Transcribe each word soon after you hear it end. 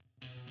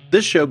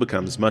This show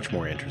becomes much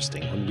more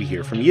interesting when we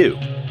hear from you.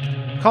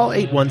 Call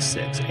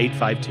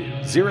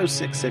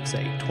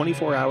 816-852-0668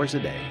 24 hours a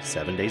day,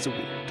 7 days a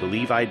week to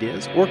leave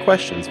ideas or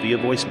questions via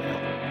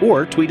voicemail,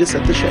 or tweet us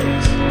at The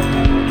Shakes.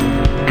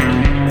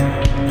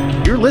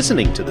 You're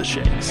listening to The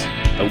Shakes,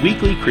 a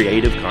weekly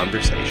creative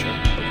conversation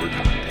over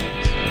cocktails.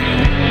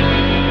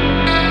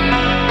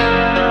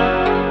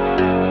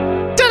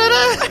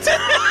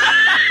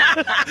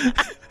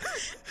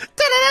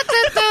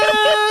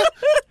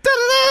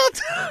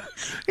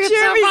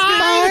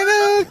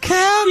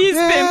 He's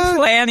been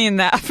planning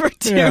that for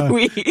 2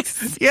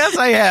 weeks. Yes,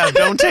 I have.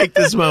 Don't take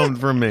this moment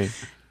from me.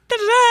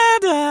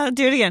 Do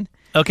it again.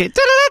 Okay.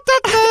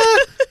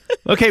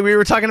 Okay, we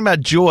were talking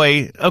about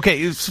joy.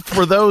 Okay,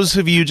 for those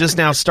of you just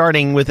now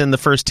starting within the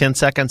first 10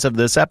 seconds of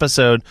this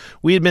episode,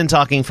 we had been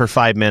talking for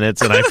 5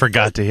 minutes and I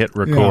forgot to hit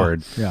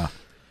record. Yeah.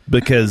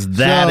 Because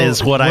that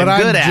is what I'm good at now.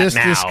 What I'm just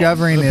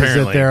discovering apparently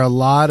is that there are a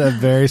lot of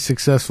very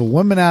successful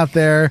women out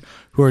there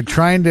who are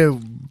trying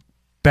to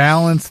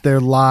balance their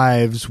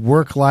lives,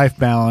 work-life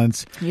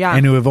balance,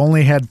 and who have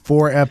only had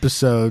 4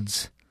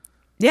 episodes.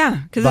 Yeah,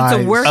 because it's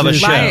a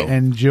work-life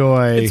and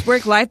joy. It's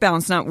work-life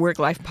balance, not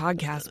work-life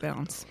podcast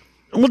balance.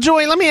 Well,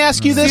 Joy, let me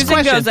ask you this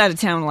question. Susan goes out of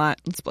town a lot.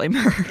 Let's blame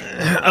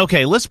her.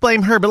 Okay, let's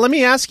blame her, but let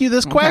me ask you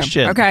this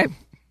question. Okay.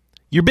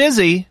 You're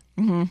busy.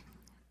 Mm-hmm.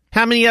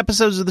 How many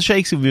episodes of The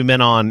Shakes have you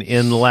been on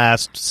in the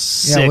last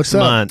 6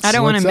 months? I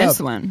don't want to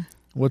miss one.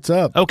 What's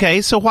up?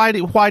 Okay, so why do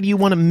you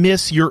want to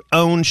miss your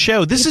own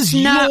show? This is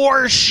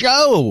your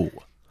show.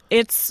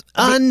 It's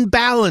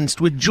Unbalanced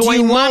with Joy Do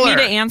you Muller. want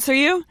me to answer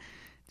you?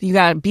 You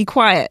got to be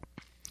quiet.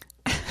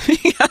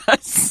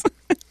 Because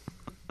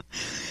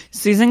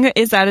Susan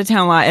is out of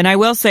town a lot. And I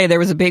will say there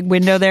was a big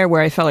window there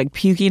where I felt like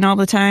puking all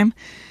the time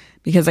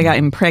because I got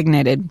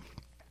impregnated.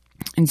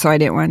 And so I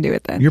didn't want to do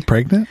it then. You're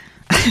pregnant?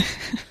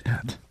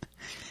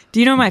 Do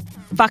you know my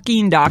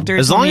fucking doctor?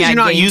 As long as you're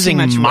not using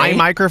my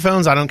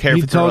microphones, I don't care if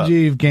you told you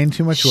you've gained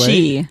too much weight.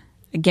 She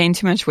gained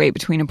too much weight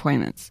between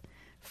appointments.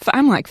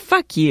 I'm like,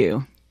 fuck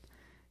you.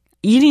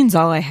 Eating's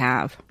all I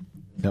have.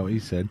 Is that what you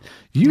said?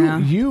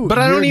 But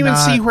I don't even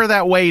see where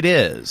that weight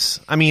is.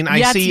 I mean,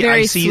 I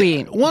see.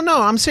 Sweet. Well,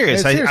 no, I'm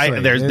serious.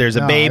 There's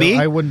a baby.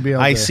 I wouldn't be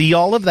able I to. see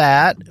all of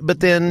that, but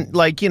then,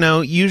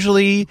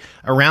 usually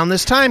around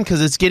this time,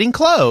 because it's getting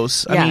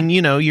close. Yeah. I mean,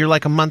 you're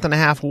like a month and a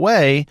half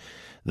away.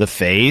 The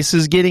face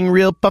is getting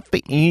real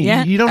puffy.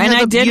 You don't and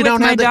have I did with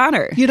my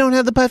daughter. You don't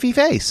have the puffy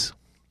face.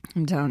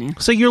 I'm telling you.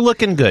 So you're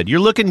looking good. You're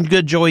looking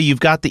good, Joy.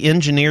 You've got the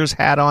engineer's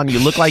hat on. You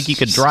look like you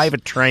could drive a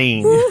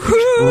train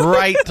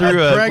right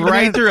through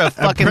a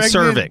fucking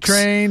cervix.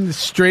 Train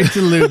straight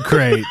to Loot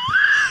Crate.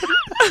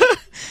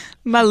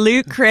 My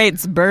Loot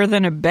Crate's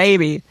birthing a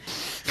baby.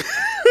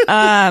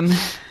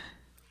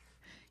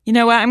 You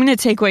know what? I'm going to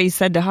take what you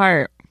said to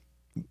heart.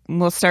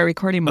 We'll start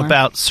recording more.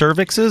 About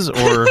cervixes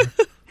or...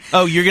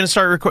 Oh, you're going to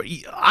start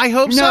recording? I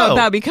hope so. No,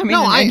 about becoming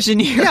an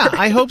engineer. Yeah,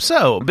 I hope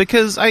so.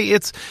 Because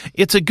it's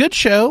a good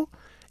show.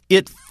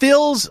 It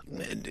fills...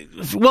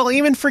 Well,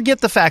 even forget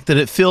the fact that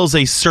it fills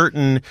a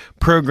certain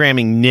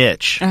programming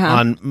niche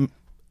on...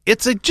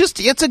 It's a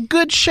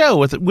good show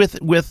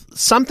with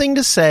something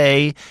to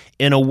say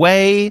in a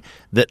way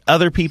that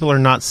other people are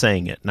not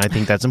saying it. And I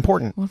think that's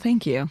important. Well,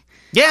 thank you.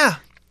 Yeah.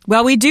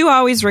 Well, we do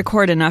always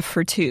record enough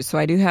for 2, so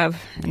I do have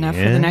enough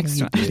for the next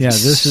one. Yeah,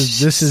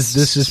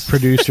 this is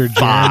producer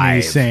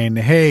Jeremy saying,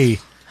 "Hey,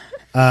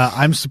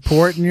 I'm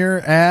supporting your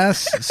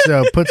ass,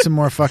 so put some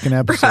more fucking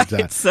episodes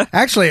out." So.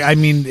 Actually, I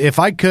mean, if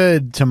I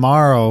could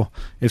tomorrow,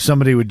 if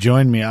somebody would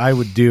join me, I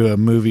would do a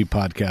movie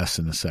podcast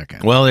in a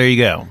second. Well, there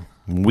you go.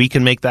 We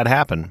can make that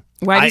happen.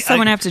 Why does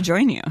someone have to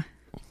join you?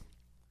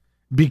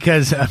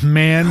 Because a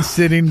man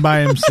sitting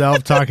by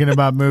himself talking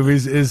about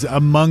movies is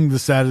among the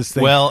saddest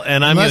things. Well,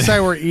 and unless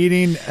I were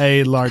eating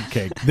a lard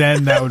cake,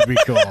 then that would be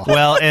cool.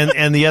 Well,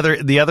 and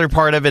the other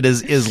part of it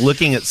is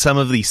looking at some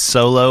of the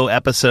solo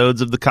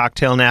episodes of the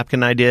Cocktail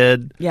Napkin I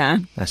did. Yeah,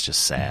 that's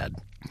just sad.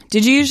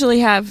 Did you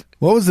usually have...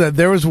 What was that?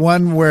 There was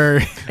one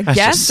where... A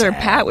guest or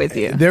Pat with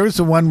you? There was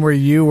the one where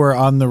you were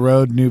on the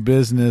road, new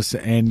business,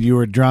 and you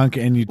were drunk,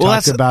 and you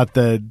talked about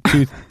the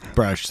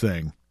toothbrush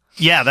thing.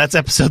 Yeah, that's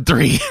episode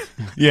 3.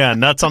 Yeah,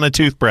 nuts on a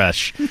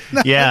toothbrush.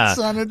 Nuts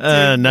on a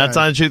toothbrush. Nuts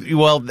on a toothbrush.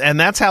 Well, and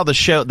that's how the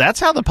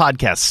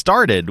podcast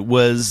started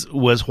was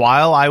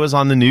while I was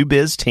on the New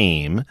Biz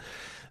team.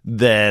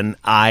 Then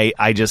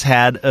I just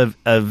had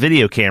a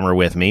video camera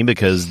with me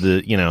because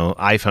the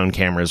iPhone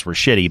cameras were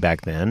shitty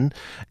back then,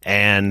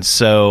 and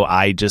so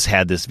I just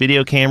had this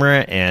video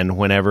camera, and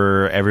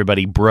whenever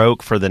everybody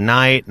broke for the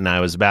night and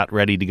I was about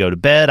ready to go to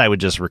bed, I would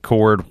just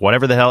record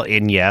whatever the hell.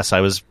 And yes,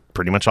 I was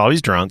pretty much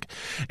always drunk,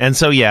 and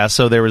so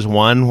there was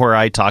one where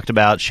I talked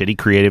about shitty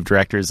creative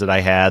directors that I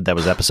had. That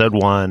was episode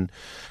 1.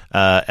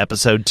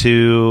 Episode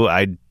 2,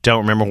 I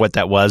don't remember what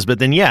that was, but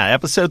then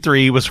episode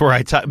 3 was where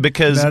I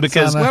because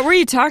what were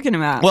you talking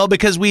about? Well,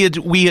 because we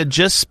had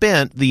just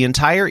spent the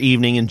entire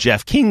evening in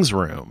Jeff King's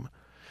room,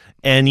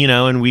 And,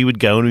 and we would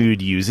go and we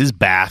would use his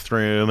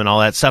bathroom and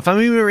all that stuff. I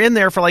mean, we were in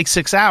there for like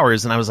 6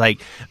 hours, and I was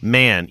like,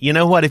 man, you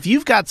know what? If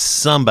you've got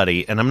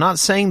somebody, and I'm not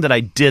saying that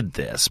I did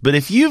this, but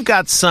if you've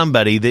got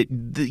somebody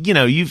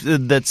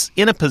that's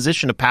in a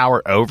position of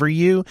power over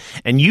you,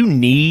 and you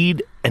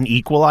need an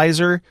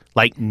equalizer,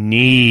 and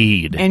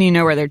you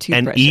know where their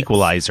toothbrush an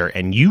equalizer,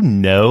 and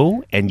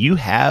and you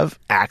have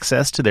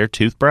access to their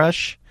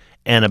toothbrush,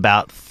 and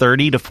about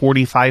 30 to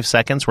 45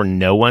 seconds where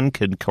no one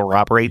could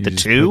corroborate the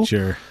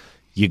two.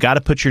 You got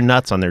to put your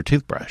nuts on their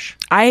toothbrush.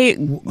 I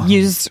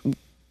used,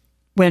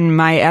 when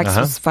my ex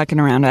was fucking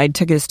around, I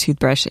took his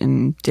toothbrush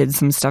and did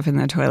some stuff in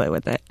the toilet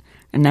with it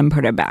and then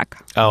put it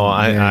back. Oh,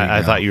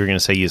 I thought you were going to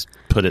say you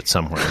put it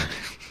somewhere.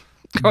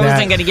 I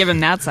wasn't going to give him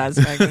that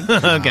satisfaction.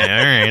 Okay, all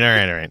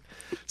right.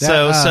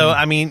 So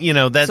I mean,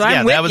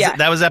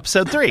 that was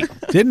episode 3.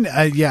 Didn't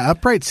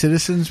Upright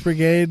Citizens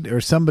Brigade or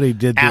somebody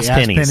did the Ass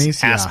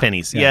Pennies. Ass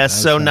Pennies. Yes.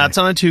 So nuts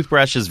on a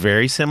toothbrush is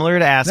very similar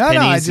to Ass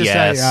Pennies.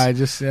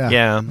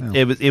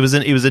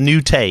 It was a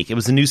new take. It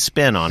was a new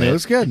spin on it. It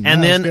was good.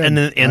 And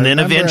then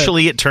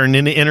eventually it turned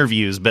into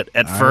interviews. But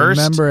at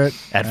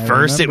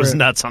first, it was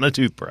nuts on a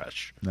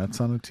toothbrush. Nuts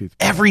on a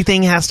toothbrush.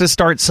 Everything has to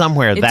start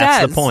somewhere.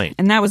 That's the point.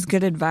 And that was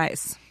good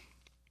advice.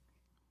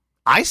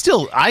 I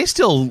still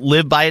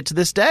live by it to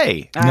this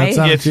day.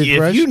 If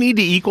you need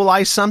to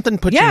equalize something,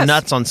 put your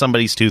nuts on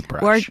somebody's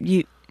toothbrush. Or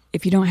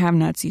if you don't have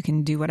nuts, you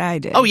can do what I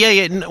did. Oh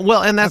yeah.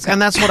 Well, and that's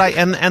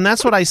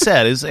what I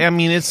said is, I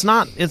mean, it's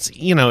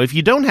if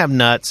you don't have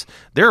nuts,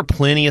 there are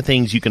plenty of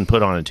things you can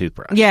put on a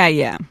toothbrush.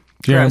 Yeah.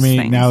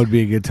 Jeremy, now would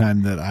be a good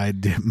time that I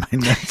dip my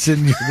nuts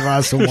in your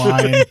glass of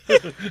wine.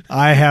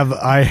 I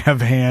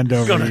have hand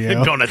over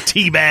you. Gonna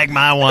teabag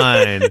my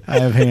wine. I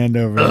have hand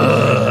over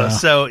you.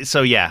 So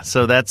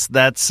that's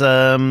Pat,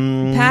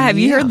 have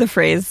you heard the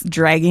phrase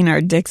 "dragging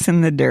our dicks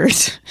in the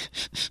dirt"?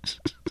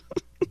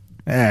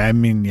 I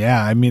mean,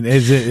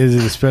 is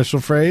it a special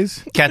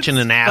phrase? Catching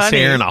an ass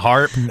hair and a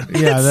harp.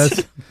 Yeah,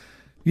 that's.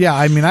 Yeah,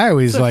 I mean, I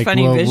always like.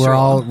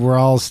 Well, we're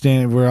all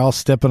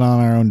stepping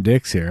on our own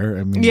dicks here.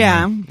 I mean,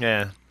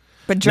 yeah.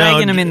 But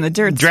dragging them in the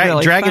dirt,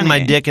 really dragging funny.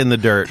 my dick in the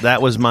dirt.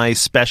 That was my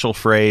special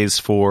phrase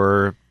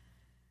for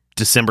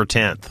December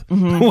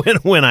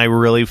 10th when I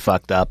really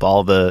fucked up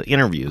all the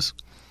interviews.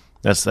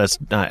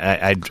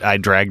 I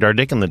dragged our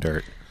dick in the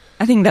dirt.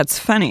 I think that's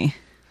funny.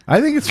 I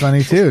think it's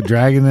funny too,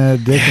 dragging a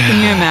dick in the dirt.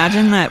 Can you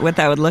imagine what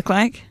that would look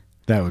like?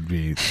 That would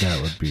be weird. That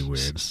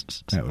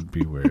would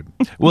be weird.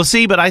 Well,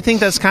 see, but I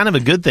think that's kind of a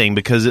good thing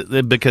because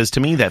to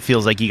me that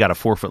feels like you got a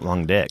 4-foot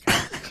long dick. No,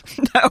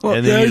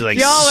 and then you're like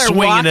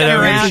swinging it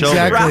over your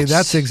shoulder.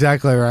 That's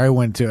exactly where I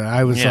went to it.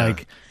 I was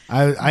like,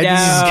 I didn't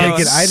take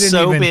it. I didn't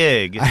so even,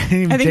 big. I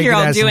think you're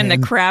all doing the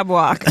crab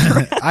walk.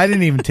 I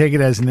didn't even take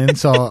it as an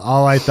insult.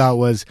 All I thought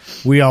was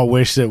we all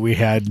wish that we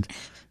had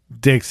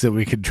dicks that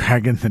we could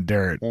drag in the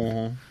dirt.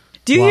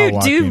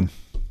 Mm-hmm.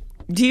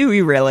 Do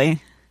you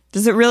really?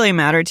 Does it really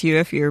matter to you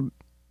if your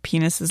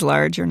penis is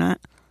large or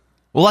not?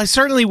 Well, I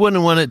certainly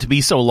wouldn't want it to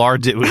be so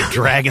large it would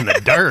drag in the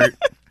dirt.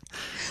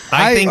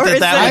 I think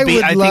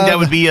that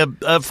would be a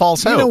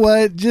false hope. You know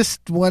what?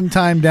 Just one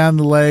time down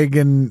the leg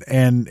and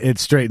it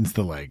straightens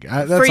the leg.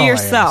 That's for all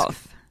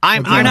yourself.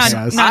 I'm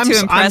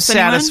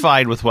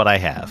satisfied with what I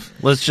have.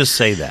 Let's just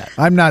say that.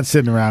 I'm not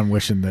sitting around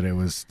wishing that it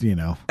was,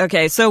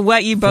 Okay, so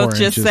what you both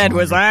just said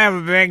was, I have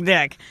a big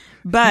dick.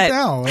 But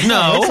no,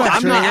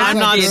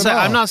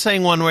 I'm not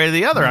saying one way or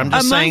the other. I'm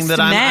just saying that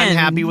I'm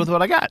happy with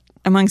what I got.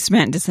 Amongst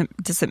men, does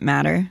it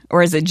matter,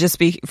 or is it just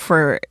be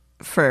for?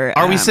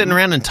 Are we sitting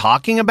around and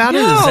talking about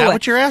it? Is that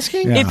what you're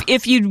asking? Yeah.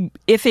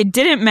 If it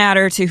didn't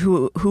matter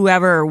to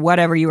whoever or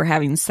whatever you were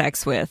having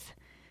sex with,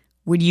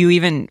 would you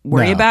even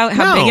worry about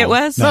how big it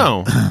was?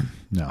 No.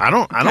 I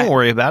don't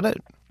worry about it.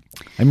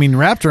 I mean,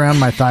 wrapped around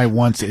my thigh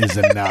once is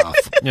enough.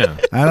 Yeah,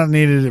 I don't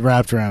need it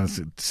wrapped around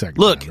a second.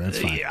 Look, time. That's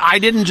fine. I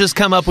didn't just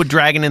come up with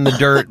dragging in the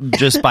dirt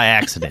just by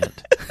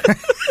accident.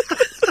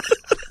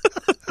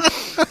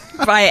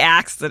 By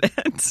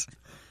accident.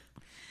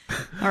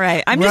 All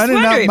right, I'm running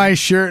just wondering. Up my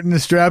shirt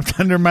and strapped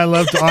under my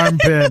left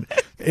armpit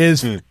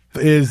is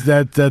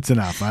that's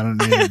enough. I don't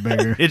need it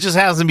bigger. It just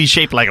has to be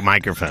shaped like a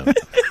microphone.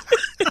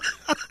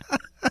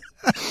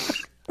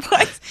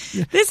 What?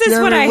 This is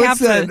Jeremy, what I have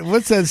to.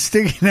 What's that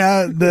sticking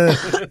out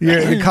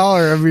the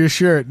collar of your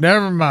shirt?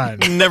 Never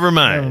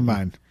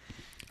mind.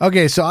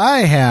 Okay, so I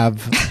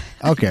have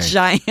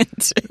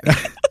giant.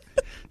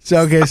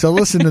 So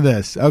listen to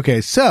this.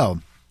 Okay, so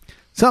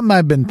something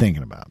I've been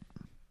thinking about,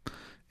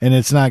 and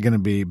it's not going to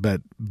be,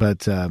 but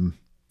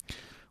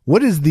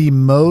what is the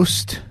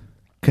most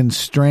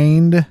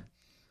constrained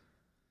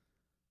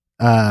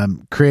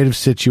creative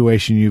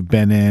situation you've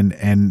been in,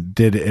 and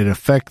did it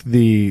affect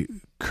the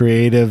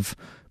creative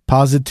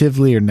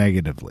positively or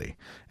negatively?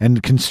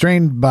 And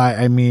constrained by,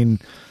 I mean,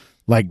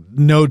 like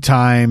no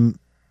time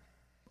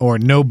or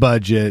no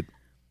budget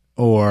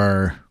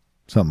or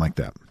something like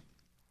that.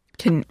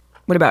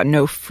 What about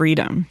no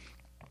freedom?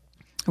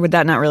 Would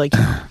that not really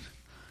count?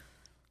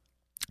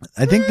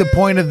 I think the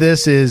point of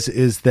this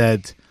is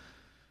that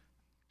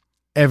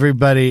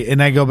everybody,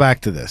 and I go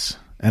back to this,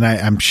 and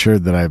I'm sure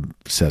that I've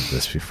said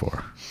this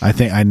before. I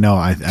think I know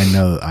I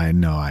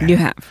have. You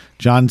have.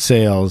 John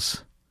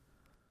Sayles.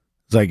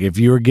 It's like, if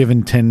you were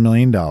given $10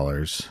 million,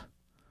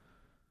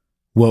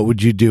 what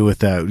would you do with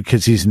that?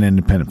 Because he's an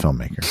independent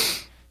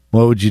filmmaker.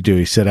 What would you do?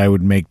 He said, I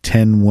would make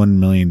 10 $1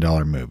 million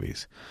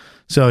movies.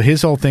 So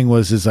his whole thing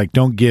is like,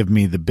 don't give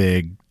me the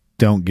big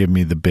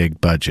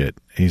budget.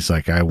 He's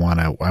like, I want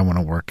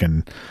to work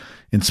in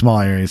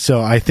small areas.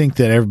 So I think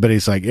that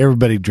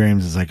everybody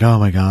dreams is like, oh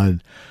my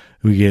God,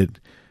 we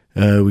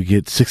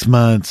get 6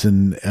 months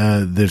and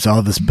there's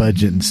all this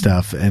budget and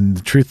stuff. And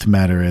the truth of the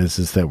matter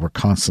is that we're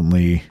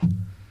constantly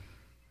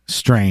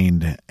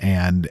strained,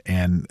 and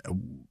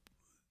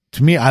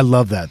to me, I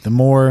love that. The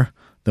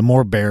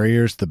more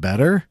barriers, the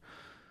better.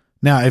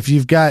 Now, if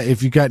you've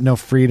got no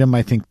freedom,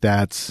 I think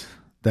that's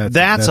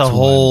a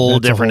whole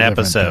different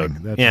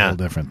episode. That's a whole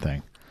different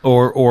thing.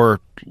 Or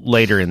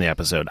later in the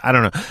episode, I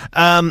don't know.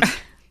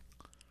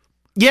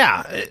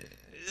 Yeah.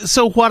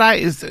 So I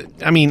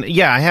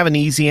have an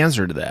easy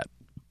answer to that,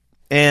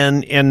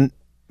 and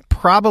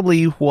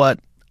probably what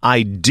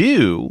I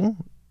do,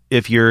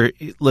 if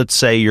let's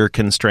say you're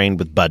constrained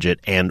with budget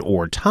and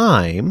or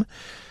time,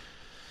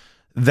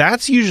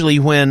 that's usually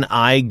when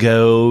I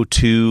go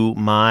to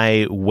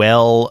my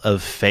well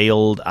of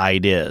failed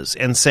ideas,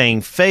 and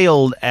saying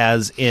failed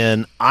as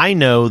in, I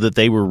know that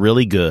they were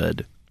really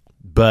good,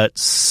 but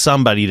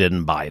somebody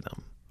didn't buy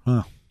them.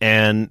 Huh.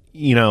 And,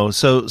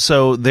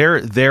 so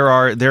there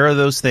are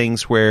those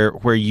things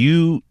where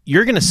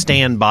you're going to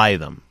stand by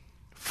them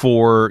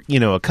for,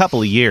 a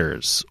couple of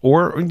years,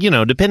 or,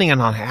 depending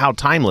on how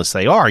timeless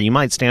they are, you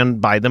might stand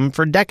by them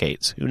for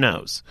decades. Who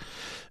knows?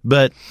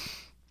 But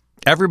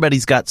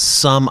everybody's got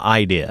some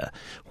idea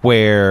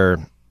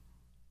where,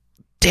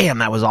 damn,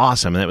 that was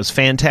awesome and that was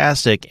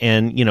fantastic,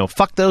 and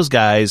fuck those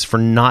guys for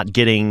not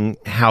getting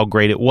how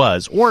great it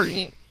was, or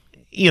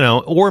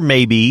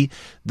maybe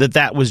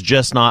that was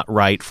just not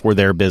right for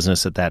their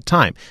business at that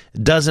time.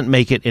 It doesn't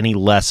make it any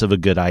less of a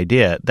good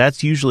idea.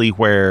 That's usually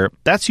where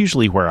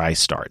I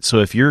start.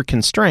 So if you're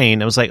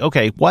constrained, I was like,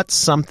 okay, what's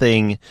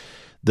something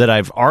that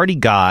I've already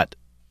got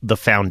the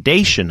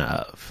foundation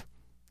of?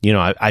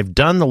 I've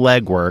done the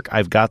legwork.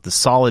 I've got the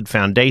solid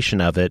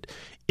foundation of it.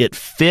 It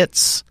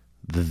fits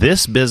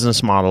this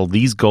business model,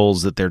 these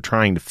goals that they're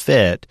trying to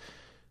fit.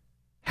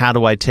 How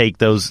do I take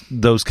those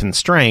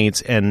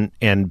constraints and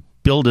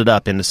build it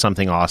up into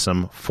something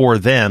awesome for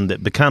them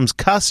that becomes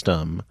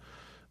custom,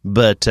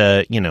 but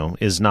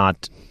has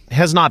not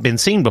been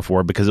seen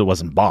before because it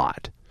wasn't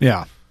bought.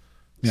 Yeah.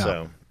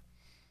 So,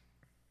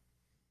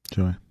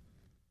 Joy.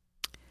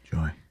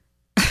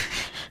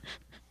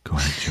 Go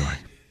ahead, Joy.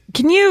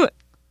 Can you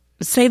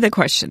say the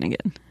question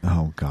again?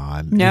 Oh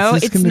God! No,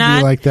 it's not.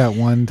 Be like that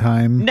one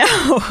time.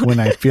 No. When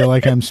I feel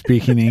like I'm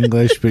speaking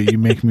English, but you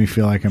make me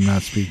feel like I'm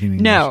not speaking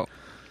English. No,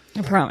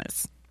 I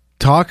promise.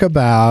 Talk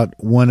about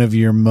one of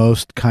your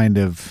most kind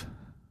of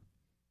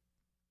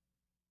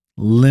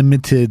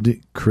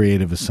limited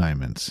creative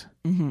assignments,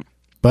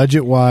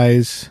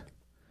 budget-wise,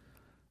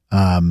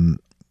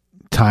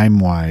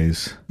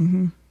 time-wise,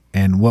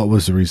 and what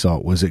was the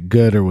result? Was it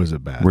good or was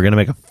it bad? We're going to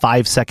make a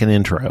 5-second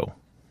intro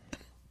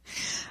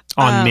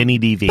on Mini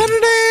DV.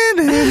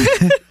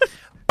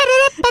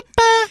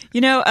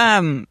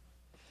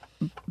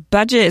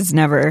 Budget is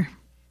never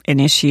an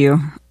issue,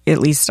 at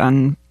least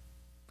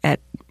at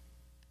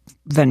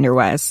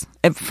vendor-wise.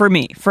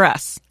 For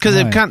us. Because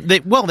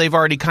they've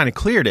already kind of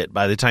cleared it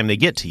by the time they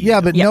get to you.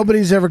 Yeah, but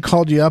nobody's ever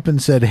called you up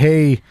and said,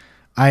 hey,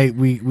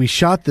 we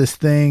shot this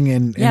thing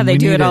and they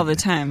do it all the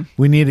time.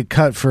 We need it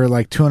cut for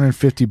like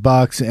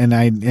 $250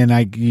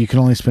 and you can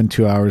only spend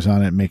 2 hours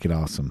on it and make it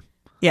awesome.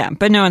 Yeah,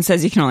 but no one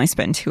says you can only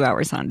spend 2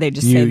 hours on it. They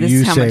just say this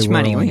is how much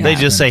money we have. They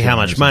just say how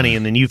much money,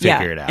 and then you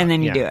figure it out. And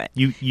then you do it.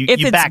 If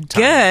it's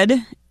good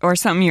or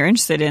something you're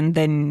interested in,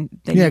 then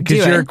you do it.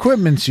 Because your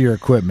equipment's your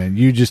equipment.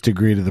 You just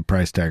agree to the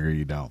price tag or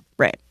you don't.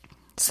 Right.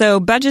 So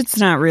budget's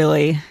not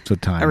really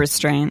time. A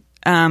restraint.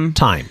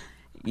 Time.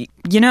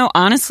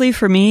 Honestly,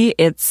 for me,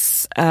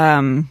 it's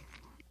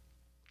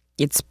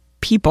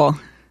people.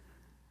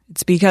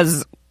 It's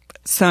because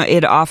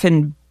it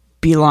often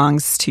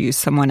belongs to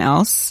someone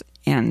else,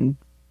 and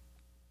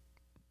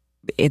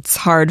it's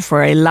hard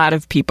for a lot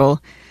of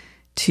people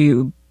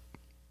to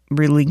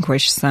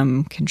relinquish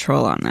some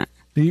control on that.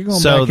 You're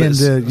going back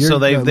into your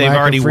they've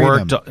already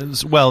worked.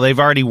 They've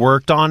already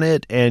worked on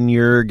it, and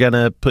you're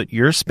gonna put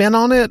your spin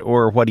on it,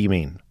 or what do you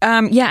mean?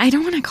 I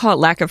don't want to call it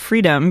lack of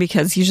freedom,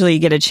 because usually you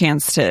get a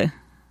chance to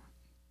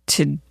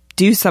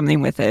do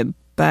something with it,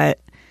 but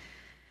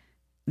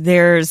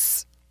it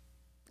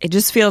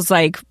just feels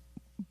like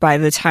by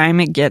the time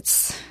it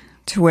gets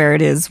to where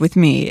it is with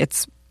me,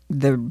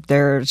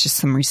 there are just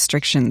some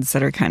restrictions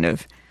that are kind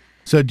of.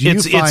 So do you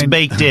it's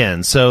baked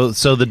in. So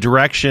the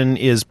direction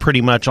is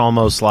pretty much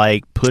almost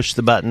like push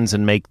the buttons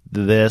and make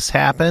this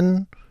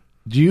happen.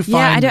 Do you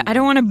find? Yeah, I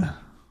don't want to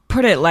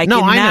put it like in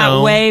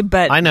that way,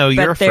 but I know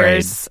you're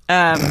afraid.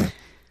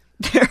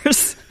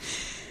 There's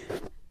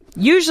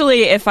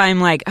usually, if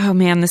I'm like, oh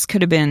man, this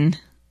could have been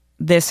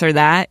this or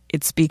that,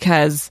 it's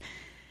because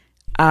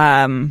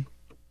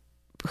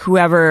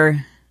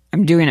whoever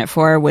I'm doing it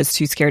for was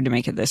too scared to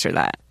make it this or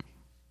that.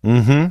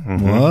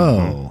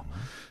 Whoa.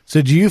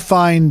 So do you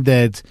find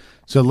that,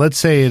 so let's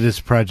say it is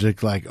a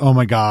project like, oh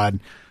my God,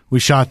 we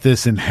shot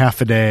this in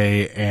half a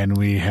day and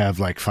we have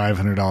like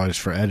 $500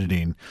 for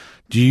editing.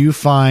 Do you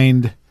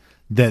find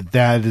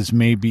that is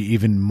maybe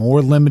even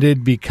more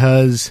limited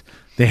because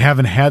they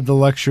haven't had the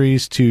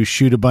luxuries to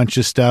shoot a bunch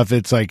of stuff?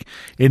 It's like,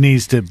 it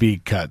needs to be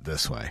cut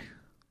this way.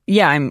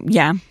 Yeah.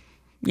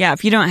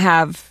 If you don't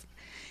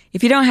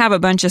have a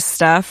bunch of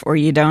stuff, or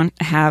you don't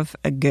have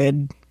a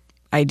good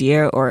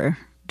idea or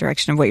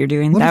direction of what you're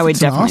doing, that would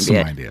definitely be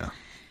it. Idea?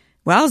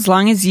 Well, as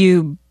long as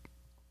you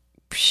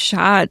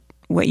shot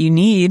what you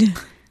need,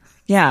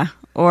 yeah.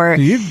 Or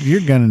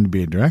you're going to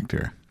be a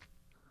director.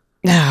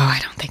 No, I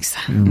don't think so.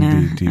 Be a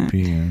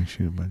DP and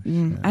shoot a bunch of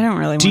shit. I don't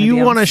really. Do you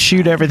want to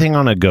shoot everything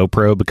on a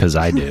GoPro? Because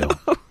I do.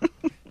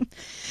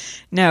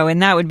 No,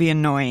 and that would be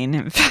annoying.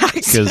 In fact,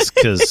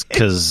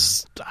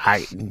 because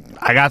I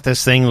got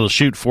this thing that'll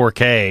shoot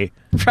 4K.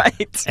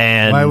 Right.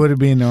 And why would it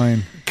be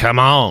annoying? Come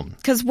on.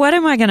 Because what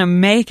am I going to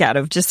make out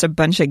of just a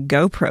bunch of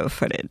GoPro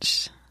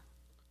footage?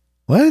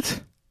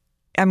 What?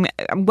 I'm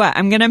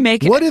going to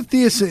make. What if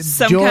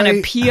some kind of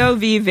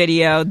POV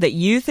video that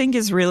you think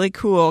is really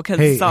cool because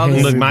it's all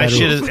look, my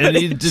shit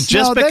is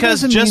just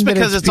because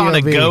it's on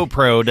a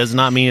GoPro does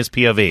not mean it's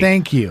POV.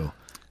 Thank you.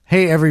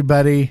 Hey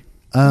everybody.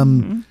 I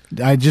want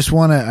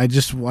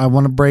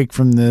to break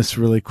from this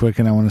really quick,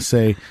 and I want to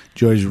say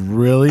Joy's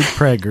really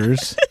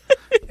preggers,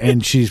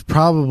 and she's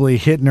probably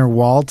hitting her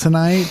wall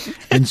tonight,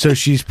 and so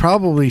she's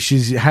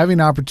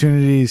having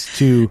opportunities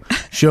to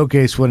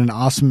showcase what an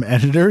awesome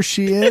editor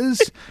she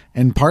is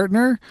and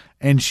partner,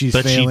 and she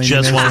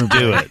just won't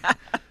do it.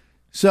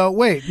 So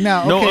wait,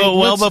 now okay, no.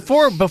 Well,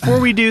 before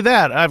we do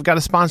that, I've got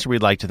a sponsor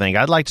we'd like to thank.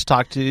 I'd like to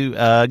talk to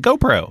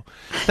GoPro.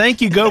 Thank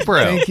you,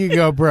 GoPro. Thank you,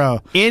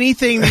 GoPro.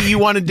 Anything that you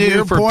want to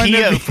do for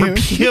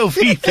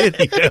POV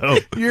video,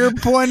 your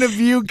point of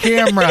view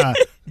camera,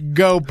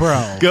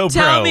 GoPro.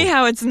 Tell me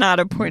how it's not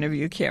a point of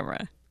view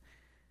camera.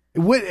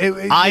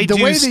 I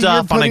do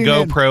stuff on a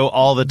GoPro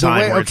all the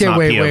time. It's not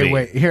POV.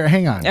 Wait. Here,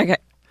 hang on. Okay.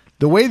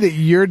 The way that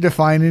you're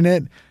defining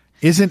it.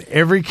 Isn't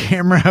every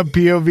camera a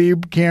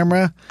POV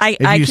camera?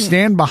 If you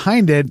stand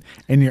behind it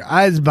and your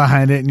eyes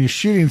behind it and you're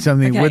shooting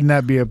something, wouldn't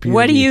that be a POV?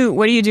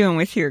 What are you doing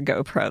with your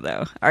GoPro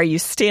though? Are you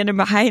standing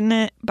behind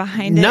it?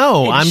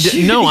 No,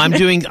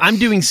 I'm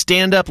doing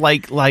stand up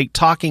like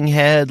talking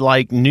head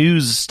like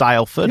news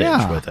style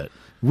footage with it.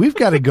 We've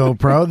got a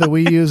GoPro that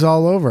we use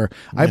all over.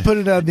 I put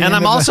it out the and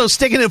I'm also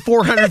sticking it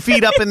 400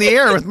 feet up in the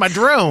air with my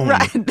drone.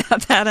 Right,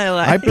 that I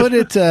like. I put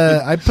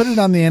it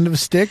on the end of a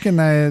stick, and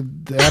I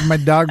have my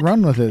dog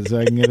run with it, so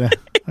I can get a.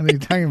 What are you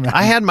talking about?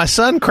 I had my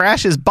son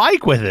crash his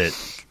bike with it.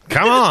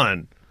 Come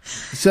on.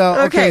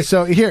 So okay,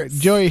 so here,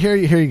 Joey, here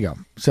you go.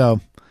 So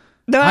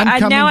I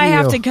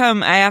have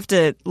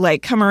to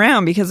come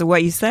around because of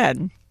what you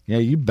said. Yeah,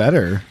 you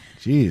better.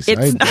 Jeez,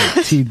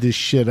 I teed this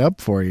shit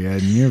up for you,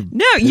 and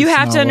you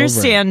have to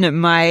understand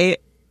my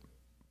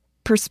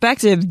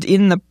perspective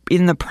in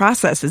the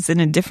process. It's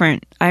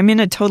I'm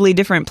in a totally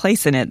different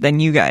place in it than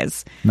you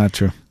guys. Not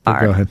true. But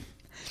go ahead.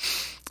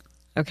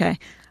 Okay.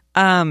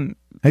 Have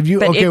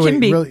you? Okay,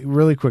 wait.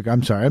 Really quick.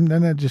 I'm sorry.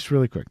 I'm just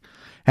really quick.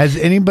 Has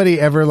anybody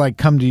ever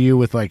come to you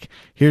with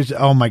here's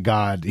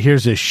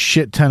a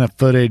shit ton of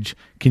footage.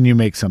 Can you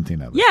make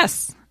something of it?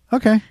 Yes.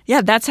 Okay.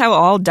 Yeah, that's how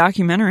all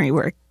documentary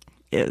work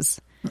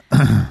is.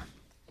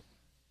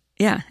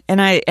 Yeah,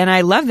 and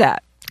I love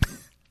that.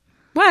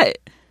 What?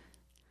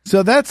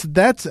 So that's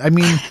that's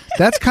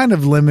kind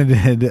of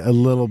limited a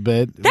little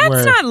bit.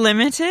 That's not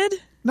limited.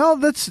 No,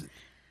 here's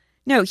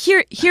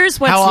what's limited.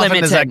 How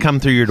often does that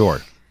come through your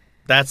door?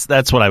 That's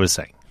what I was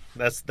saying.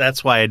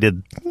 That's why I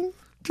did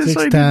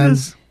 6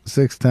 times.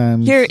 6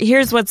 times.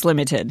 Here's what's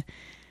limited.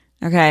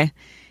 Okay,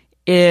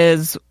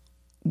 is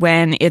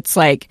when it's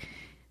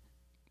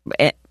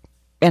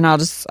and I'll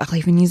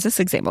even use this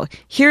example.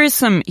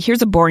 Here's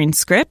a boring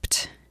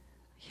script.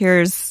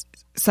 Here's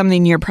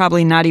something you're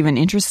probably not even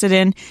interested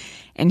in.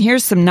 And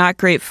here's some not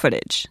great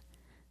footage.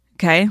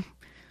 Okay?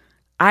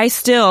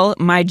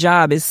 My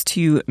job is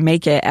to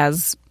make it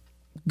as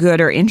good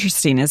or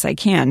interesting as I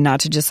can, not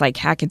to just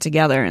hack it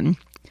together. And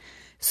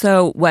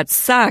so what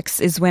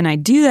sucks is when I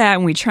do that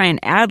and we try and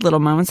add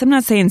little moments. I'm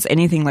not saying it's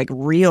anything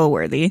reel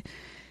worthy,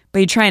 but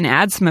you try and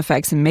add some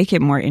effects and make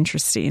it more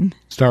interesting.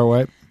 Star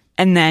Wipe.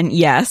 And then,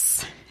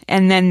 yes.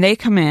 And then they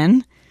come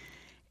in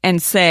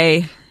and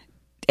say,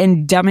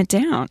 and dumb it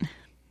down.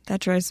 That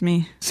drives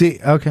me. See,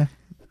 okay.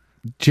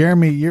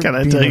 Jeremy, you're Can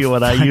I tell you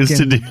what I used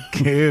to do?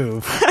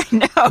 Goof. I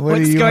know.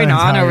 What's going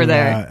on over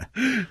there?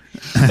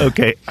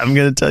 Okay, I'm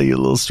going to tell you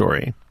a little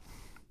story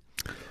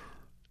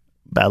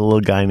about a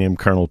little guy named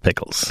Colonel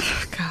Pickles.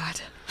 Oh,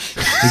 God.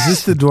 Is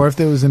this the dwarf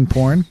that was in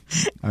porn?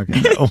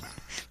 Okay. No.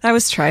 That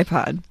was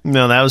Tripod.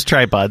 No, that was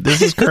Tripod.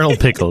 This is Colonel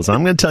Pickles.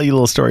 I'm going to tell you a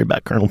little story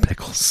about Colonel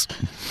Pickles.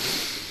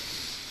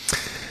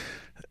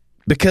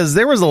 Because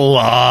there was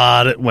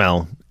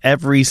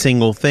every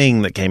single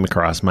thing that came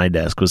across my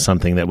desk was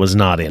something that was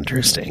not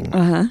interesting.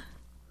 Uh-huh.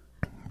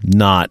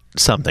 not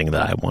something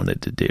that I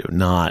wanted to do,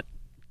 not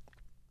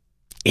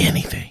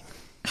anything.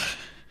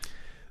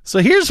 So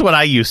here's what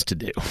I used to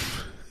do.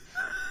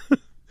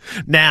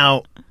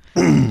 Now,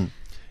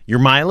 your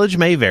mileage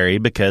may vary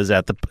because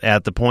at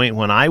the point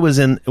when I was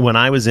in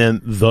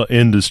the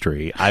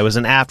industry, I was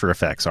an After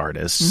Effects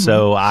artist,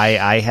 so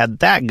I had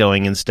that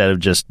going instead of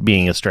just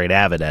being a straight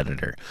Avid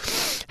editor.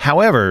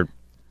 However,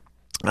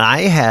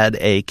 I had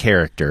a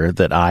character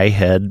that I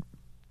had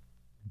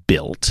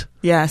built.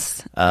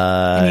 Yes.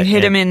 And you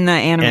hit him in the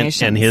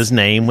animation. And his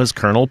name was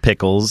Colonel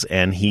Pickles,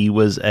 and he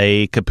was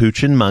a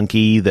capuchin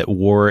monkey that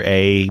wore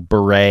a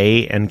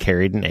beret and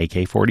carried an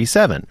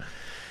AK-47.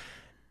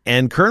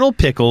 And Colonel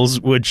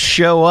Pickles would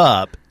show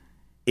up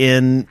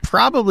in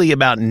probably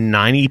about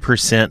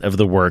 90% of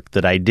the work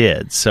that I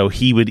did. So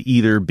he would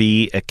either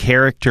be a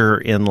character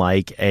in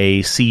like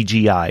a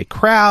CGI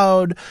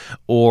crowd,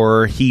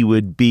 or he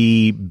would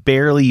be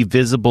barely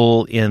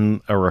visible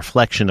in a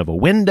reflection of a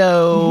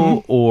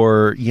window,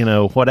 or,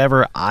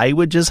 whatever. I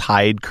would just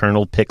hide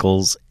Colonel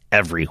Pickles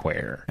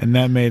everywhere. And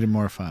that made it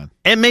more fun.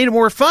 It made it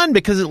more fun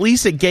because at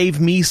least it gave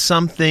me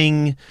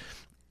something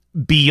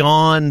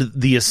beyond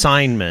the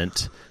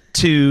assignment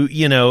to,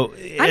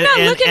 I'm not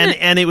looking at...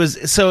 and it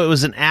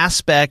was an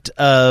aspect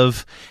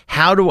of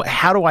how do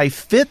I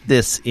fit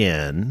this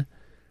in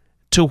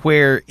to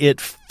where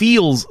it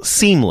feels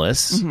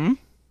seamless,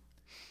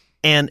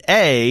 and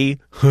they're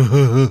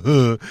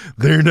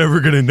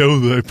never going to know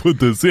that I put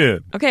this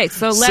in. Okay,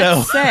 so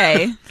let's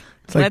say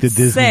it's like the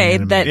Disney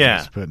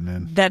that putting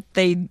in. that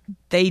they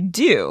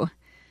do,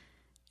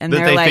 and that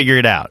they're they like, figure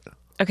it out.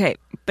 Okay,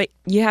 but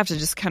you have to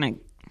just kind of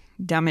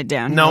dumb it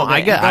down. No, I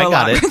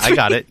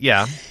got it.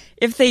 Yeah.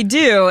 If they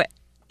do,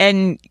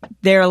 and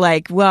they're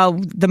like, well,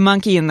 the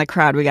monkey in the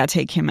crowd, we got to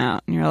take him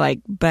out. And you're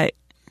like, but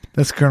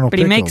that's Colonel but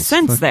Pickles. He makes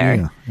sense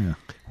there. Yeah.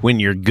 When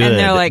you're good,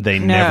 like, they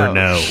no. never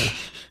know.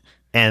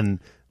 And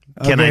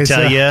can I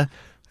tell you,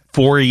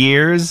 4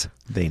 years,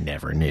 they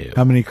never knew.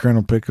 How many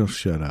Colonel Pickles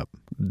showed up?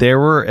 There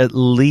were at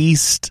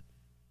least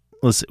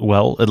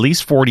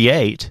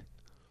 48.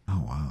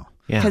 Oh, wow.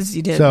 Yeah, because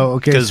you did. So we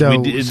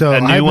did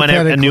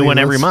a new one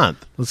every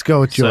month. Let's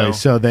go with Joy.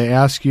 So they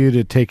ask you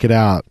to take it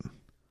out.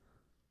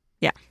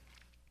 Yeah.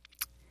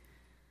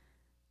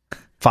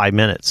 5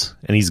 minutes,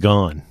 and he's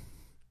gone.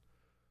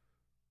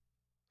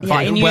 Yeah,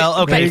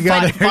 okay.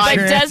 But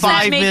does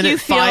that make you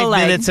feel 5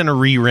 like, minutes and a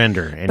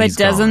re-render, and but he's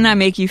doesn't gone. that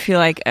make you feel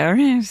like, all right,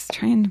 I was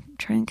trying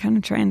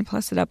to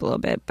plus it up a little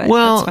bit, but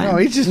well, that's fine. No,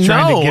 he's just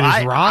trying to get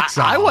his rocks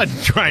off. I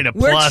wasn't trying to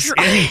plus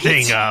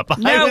anything up.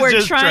 No, we're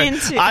trying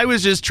to. I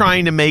was just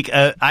trying to make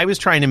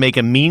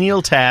a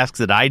menial task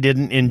that I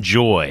didn't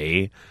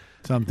enjoy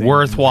something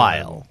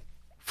worthwhile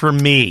for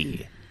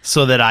me,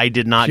 so that I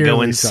did not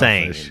go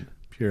insane.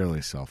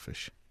 Purely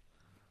selfish.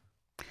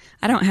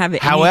 I don't have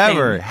it.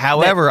 However,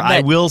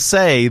 I will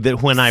say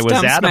that when I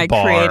was at a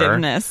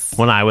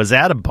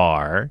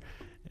bar,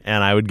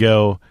 and I would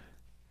go,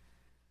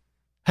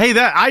 "Hey,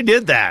 I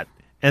did that,"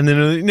 and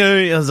then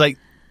I was like,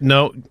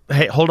 "No,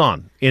 hey, hold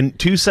on. In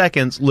 2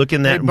 seconds, look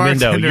in that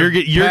window.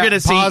 You're gonna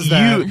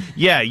see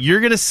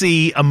you're gonna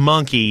see a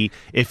monkey.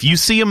 If you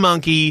see a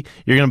monkey,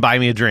 you're gonna buy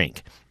me a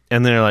drink."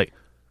 And they're like,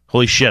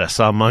 "Holy shit, I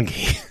saw a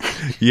monkey."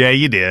 Yeah,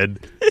 you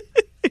did.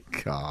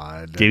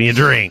 God, give me a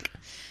drink.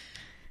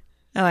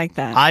 I like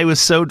that. I was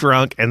so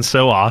drunk and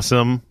so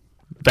awesome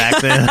back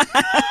then.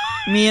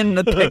 Me and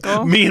the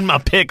pickle. Me and my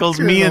pickles.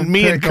 Me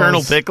and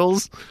Colonel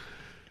Pickles.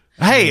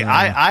 Hey,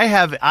 yeah.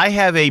 I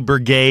have a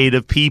brigade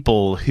of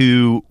people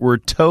who were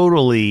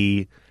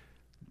totally.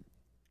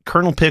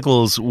 Colonel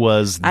Pickles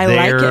was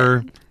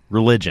their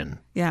religion.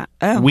 Yeah.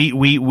 Oh.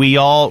 We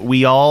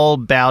all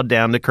bowed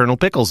down to Colonel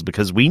Pickles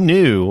because we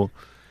knew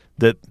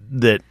that.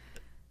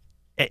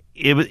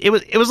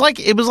 It was like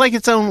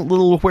its own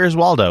little Where's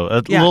Waldo,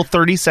 little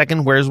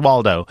 30-second Where's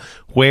Waldo.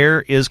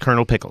 Where is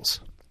Colonel Pickles?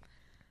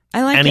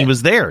 I like it. And he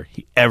was there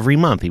every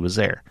month. He was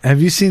there.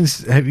 Have you seen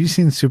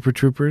Super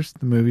Troopers,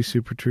 the movie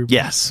Super Troopers?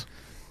 Yes.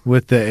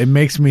 It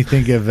makes me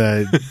think of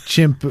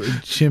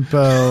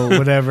Chimpo,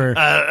 whatever.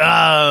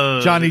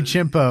 Johnny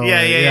Chimpo.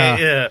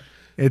 Yeah.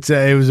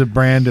 It was a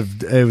brand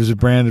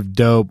of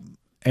dope.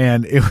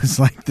 And it was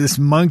like this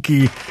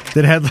monkey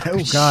that had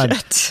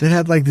that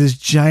had like this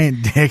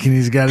giant dick, and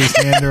he's got his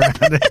hand around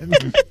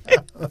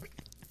it.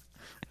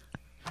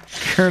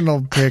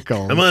 Colonel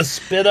Pickles. I'm gonna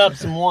spit up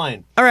some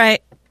wine. All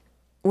right,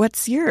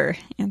 what's your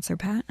answer,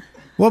 Pat?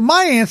 Well,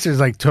 my answer is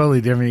like totally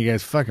different. You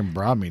guys fucking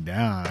brought me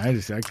down. I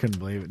couldn't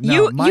believe it.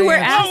 No, you were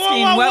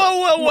asking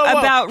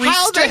about restrictions.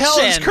 How the hell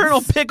is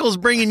Colonel Pickles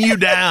bringing you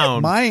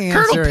down? My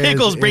answer Colonel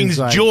Pickles brings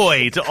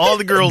joy to all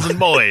the girls and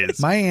boys.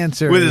 My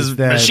answer with is his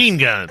that, machine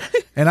gun.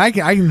 And I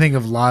can think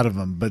of a lot of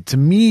them, but to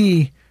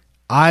me,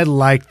 I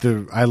like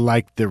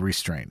the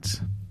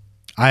restraints.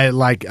 Now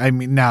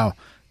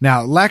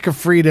lack of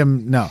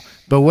freedom, no.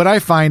 But what I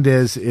find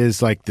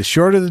is like the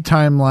shorter the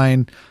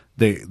timeline,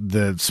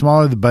 the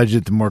smaller the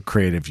budget, the more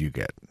creative you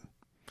get.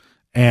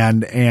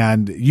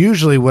 And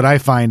usually what I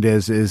find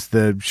is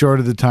the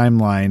shorter the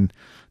timeline,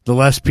 the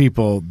less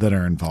people that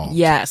are involved.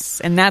 Yes,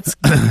 and that's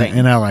good thing.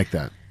 And I like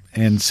that.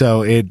 And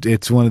so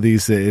it's one of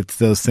these, it's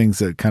those things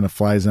that kind of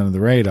flies under the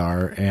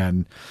radar.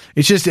 And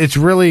it's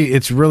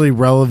really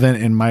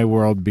relevant in my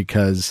world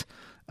because,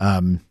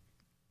 budgets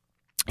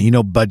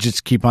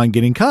keep on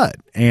getting cut.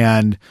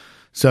 And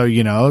so,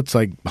 it's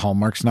like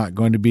Hallmark's not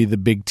going to be the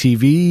big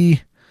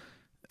TV,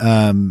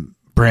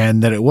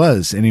 brand that it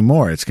was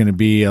anymore. It's going to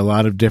be a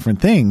lot of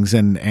different things.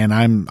 And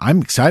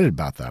I'm excited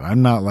about that.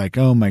 I'm not like,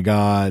 oh my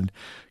God,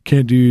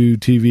 can't do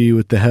TV,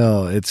 what the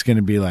hell? It's going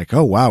to be like,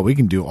 oh wow, we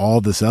can do all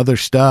this other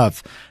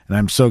stuff. And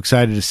I'm so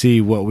excited to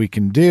see what we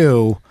can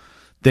do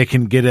that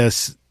can get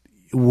us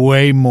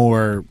way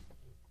more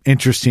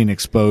interesting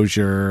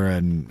exposure.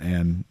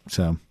 And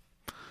so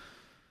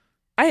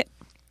I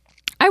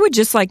would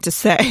just like to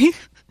say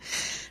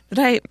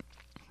that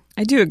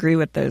I do agree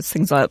with those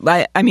things.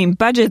 I mean,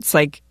 budgets,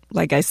 like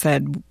I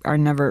said, are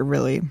never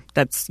really,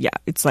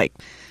 it's like,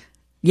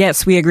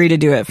 yes, we agree to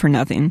do it for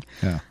nothing.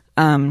 Yeah.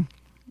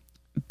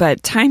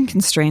 But time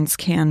constraints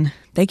can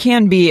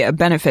be a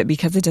benefit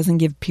because it doesn't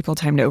give people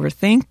time to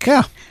overthink.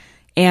 Yeah.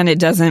 And it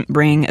doesn't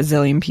bring a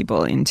zillion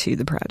people into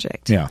the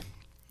project. Yeah.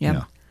 Yep.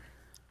 Yeah.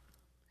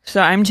 So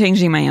I'm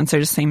changing my answer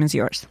to same as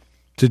yours.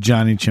 To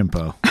Johnny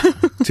Chimpo.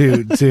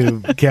 to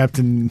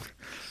Captain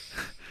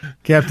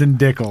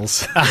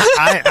Dickles.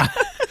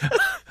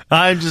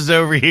 I'm just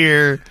over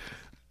here.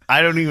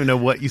 I don't even know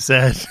what you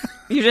said.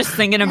 You're just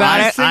thinking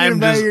about it. I'm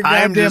about your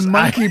goddamn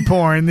monkey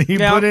porn that you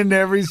put into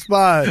every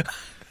spot.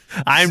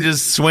 I'm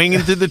just swinging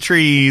through the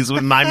trees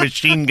with my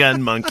machine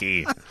gun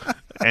monkey,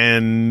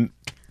 and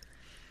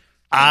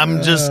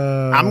I'm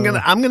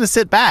gonna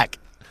sit back.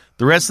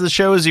 The rest of the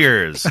show is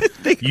yours.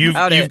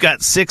 You've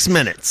got 6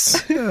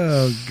 minutes.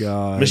 Oh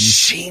God,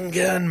 machine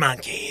gun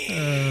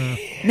monkey.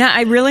 Now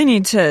I really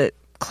need to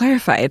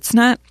clarify. It's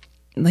not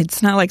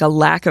like a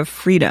lack of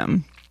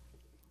freedom.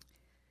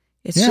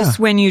 It's just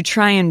when you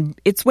try and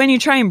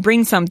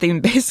bring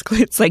something.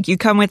 Basically, it's like you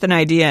come with an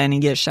idea and it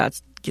gets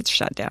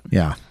shot down.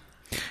 Yeah.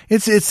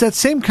 It's that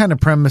same kind of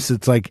premise.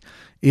 It's like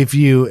if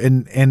you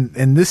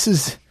and this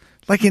is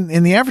like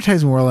in the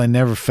advertising world, I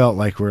never felt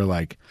like we're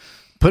like,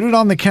 put it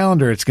on the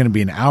calendar. It's going to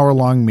be an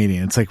hour-long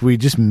meeting. It's like we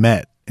just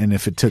met, and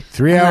if it took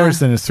 3 hours,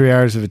 then it's 3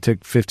 hours. If it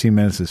took 15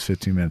 minutes, it's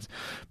 15 minutes.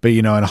 But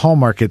at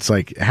Hallmark, it's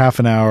like half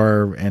an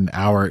hour and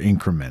hour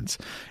increments,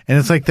 and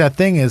it's like that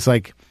thing is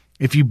like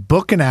if you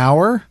book an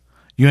hour,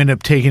 you end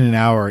up taking an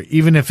hour,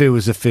 even if it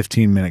was a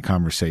 15-minute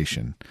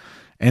conversation.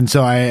 And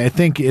so I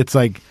think it's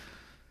like.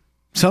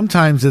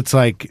 Sometimes it's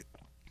like,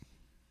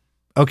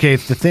 okay,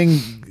 if the thing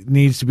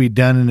needs to be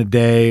done in a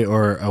day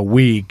or a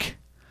week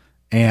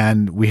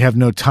and we have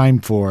no time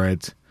for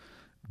it,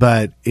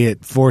 but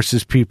it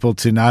forces people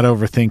to not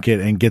overthink it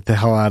and get the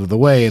hell out of the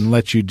way and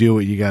let you do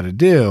what you got to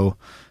do,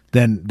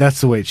 then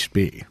that's the way it should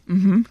be.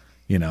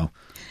 Mm-hmm.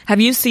 Have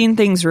you seen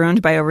things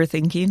ruined by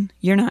overthinking?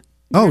 You're not.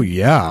 Oh,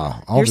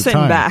 yeah. All you're the sitting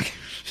time. back.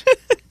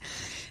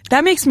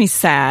 That makes me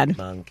sad.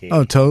 Monkey.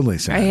 Oh, totally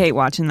sad. I hate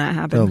watching that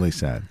happen. Totally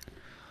sad.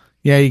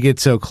 Yeah, you get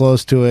so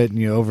close to it and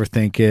you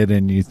overthink it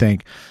and you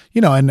think,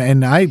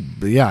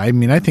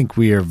 I think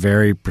we are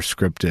very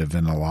prescriptive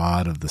in a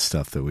lot of the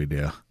stuff that we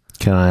do.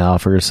 Can I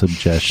offer a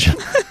suggestion?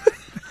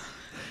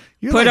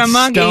 Put a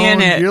monkey in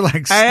it. You're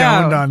like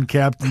stoned on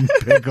Captain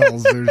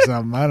Pickles or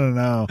something. I don't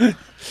know.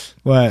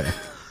 What?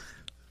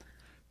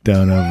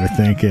 Don't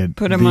overthink it.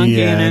 Put a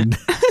monkey in it.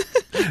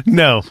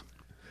 No.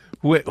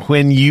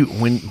 When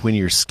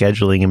you're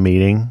scheduling a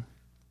meeting,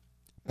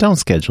 don't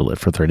schedule it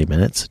for 30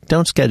 minutes.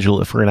 Don't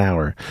schedule it for an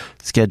hour.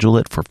 Schedule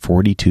it for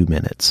 42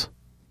 minutes.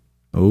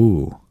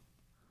 Ooh.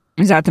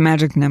 Is that the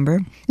magic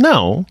number?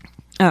 No.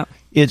 Oh.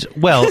 It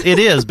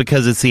is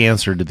because it's the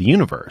answer to the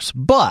universe.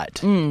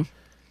 But it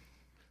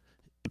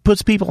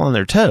puts people on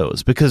their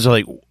toes because they're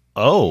like,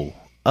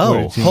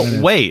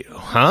 wait,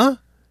 huh?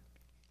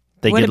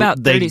 What about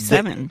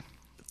 37?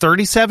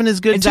 37 is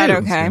good too. Is that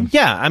okay?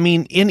 Yeah. I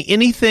mean,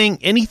 anything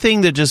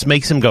that just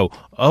makes them go,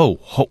 oh,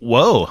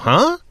 whoa,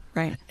 huh?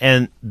 Right.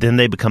 And then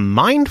they become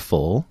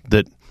mindful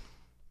that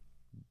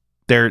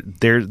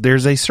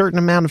there's a certain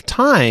amount of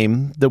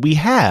time that we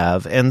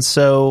have. And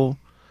so,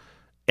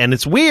 and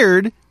it's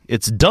weird.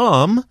 It's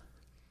dumb.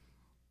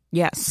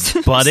 Yes.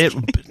 But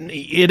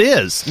it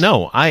is.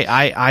 No,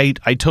 I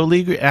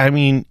totally agree. I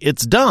mean,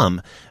 it's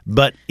dumb,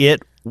 but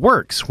it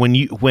works.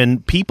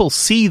 When people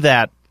see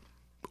that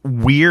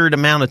weird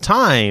amount of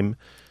time,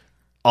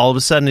 all of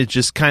a sudden it's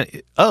just kind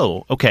of,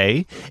 oh,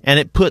 okay. And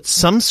it puts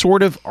some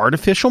sort of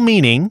artificial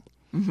meaning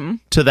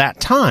to that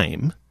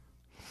time.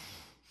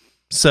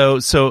 So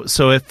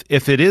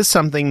if it is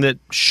something that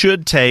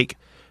should take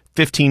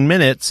 15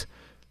 minutes,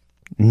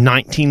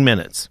 19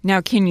 minutes. Now,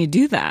 can you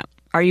do that?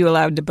 Are you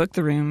allowed to book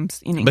the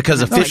rooms?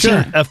 Because a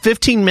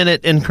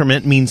 15-minute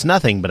increment means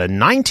nothing, but a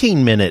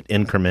 19-minute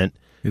increment,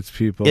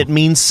 it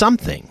means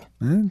something.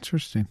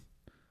 Interesting.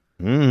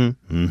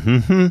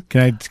 Mm-hmm.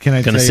 Can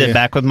I gonna sit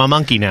back with my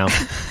monkey now?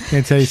 Can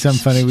I tell you something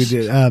funny we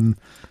did?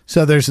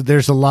 So there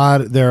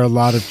are a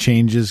lot of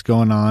changes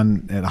going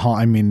on at home.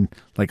 I mean,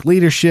 like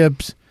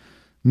leaderships,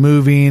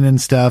 moving and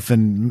stuff,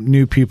 and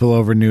new people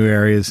over new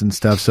areas and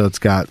stuff. So it's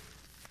got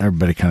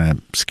everybody kind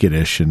of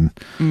skittish, and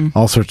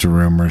all sorts of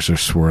rumors are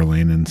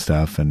swirling and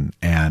stuff.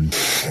 And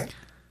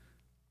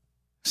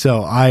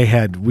so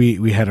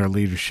we had our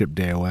leadership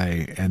day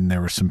away, and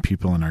there were some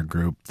people in our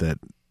group that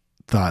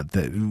thought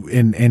that,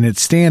 and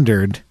it's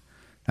standard.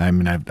 I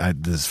mean,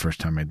 this is the first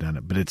time I've done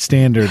it, but it's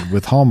standard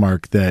with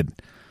Hallmark that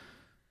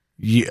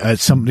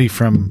somebody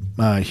from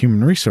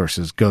Human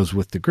Resources goes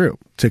with the group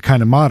to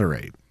kind of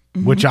moderate,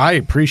 which I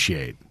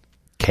appreciate.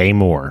 K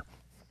Moore.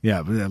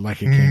 Yeah,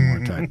 like a King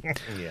Moore type.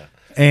 Yeah.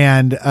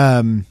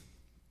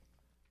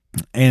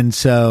 And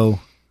so,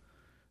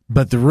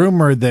 but the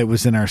rumor that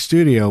was in our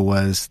studio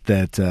was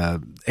that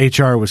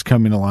HR was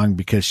coming along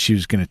because she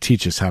was going to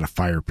teach us how to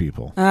fire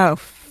people. Oh,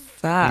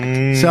 fuck.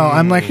 So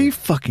I'm like, are you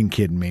fucking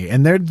kidding me?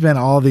 And there'd been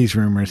all these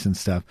rumors and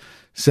stuff.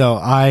 So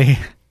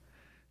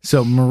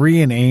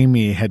Marie and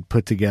Amy had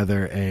put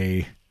together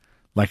a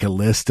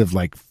list of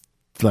like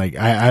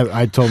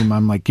I told them,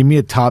 I'm like, give me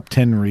a top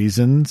 10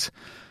 reasons.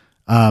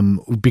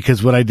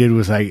 Because what I did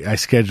was I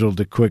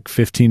scheduled a quick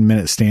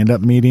 15-minute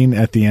stand-up meeting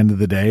at the end of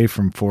the day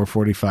from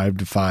 4:45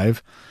 to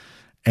 5.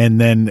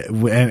 And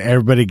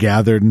everybody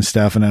gathered and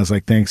stuff. And I was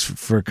like, thanks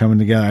for coming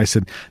together. I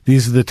said,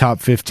 these are the top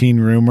 15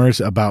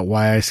 rumors about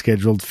why I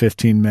scheduled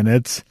 15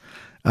 minutes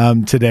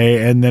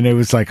today. And then it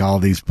was like all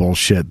these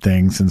bullshit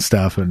things and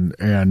stuff.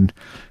 And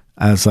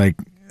I was like,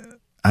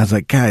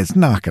 guys,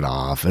 knock it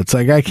off. It's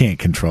like, I can't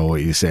control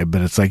what you say,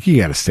 but it's like, you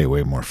got to stay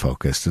way more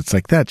focused. It's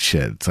like that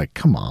shit. It's like,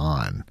 come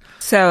on.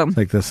 So it's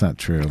like, that's not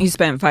true. You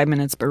spent 5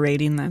 minutes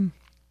berating them.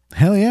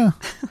 Hell yeah.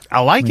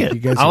 I like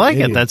it. I like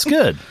it. That's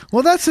good.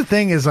 Well, that's the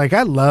thing is like,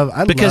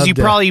 because you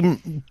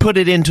probably put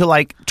it into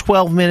like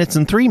 12 minutes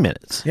and 3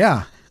 minutes.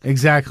 Yeah,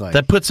 exactly.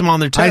 That puts them on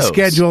their toes.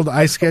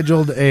 I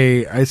scheduled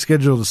a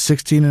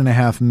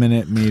 16.5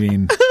 minute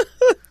meeting.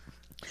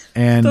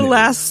 And the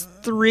last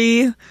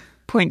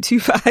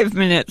 3.25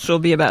 minutes will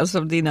be about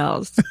something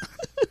else.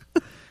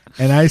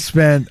 And I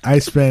spent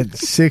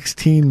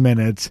 16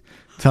 minutes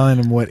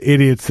telling them what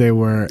idiots they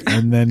were,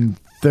 and then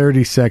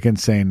 30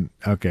 seconds saying,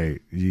 okay,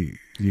 you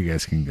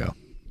guys can go.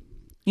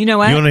 You know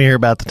what? You want to hear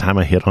about the time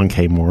I hit on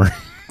K Moore?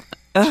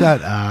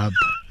 Shut up.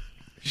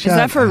 Is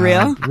that for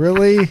real?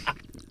 Really?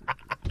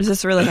 Is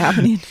this really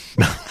happening?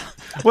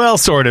 Well,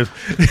 sort of.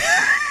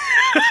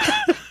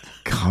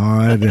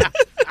 God.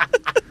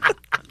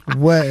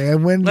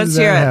 When did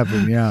that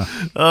happen? Yeah.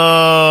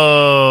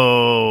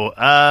 Oh,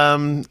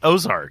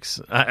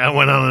 Ozarks. I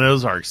went on an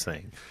Ozarks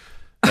thing,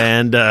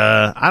 and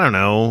I don't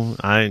know.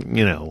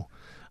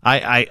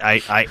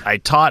 I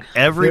taught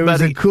everybody. There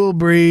was a cool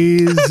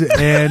breeze,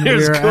 and there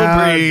was we were cool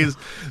out. breeze.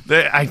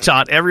 I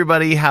taught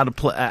everybody how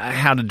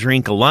to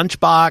drink a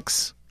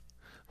lunchbox.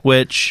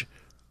 Which,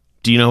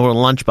 do you know what a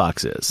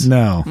lunchbox is?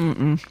 No.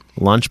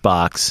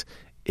 Lunchbox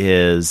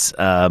is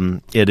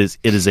it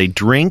is a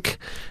drink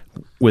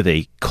with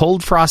a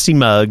cold frosty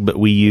mug, but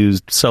we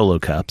used Solo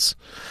cups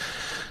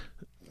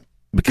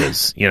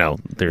because they're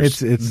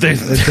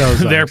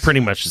pretty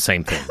much the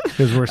same thing.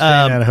 Because we're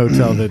staying at a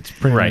hotel that's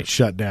pretty right. much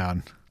shut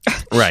down.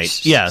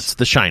 Right? Yeah, it's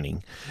The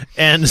Shining,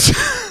 and it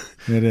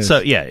is. So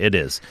yeah, it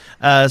is.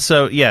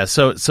 So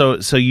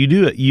you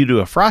do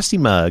a frosty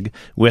mug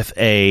with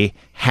a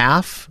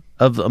half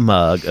of a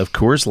mug of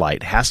Coors Light.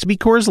 It has to be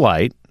Coors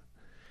Light.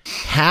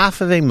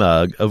 Half of a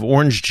mug of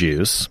orange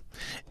juice.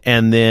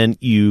 And then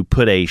you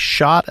put a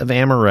shot of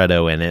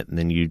amaretto in it, and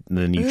then you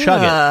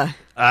chug it.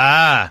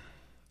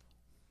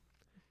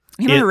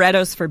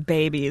 Amaretto's for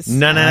babies.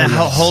 No.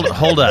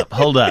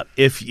 Hold up.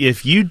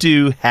 If you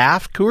do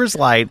half Coors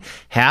Light,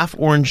 half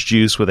orange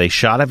juice with a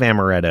shot of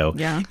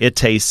amaretto, it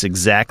tastes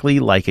exactly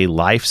like a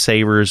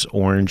Lifesavers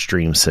orange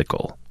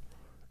dreamsicle.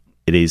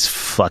 It is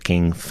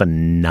fucking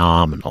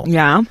phenomenal.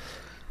 Yeah.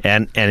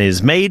 And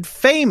is made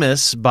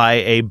famous by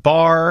a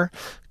bar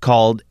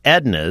called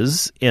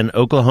Edna's in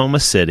Oklahoma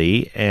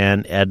City,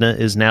 and Edna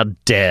is now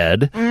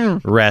dead.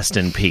 Rest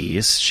in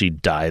peace. She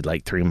died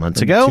like 3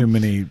 months ago.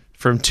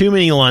 From too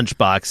many lunch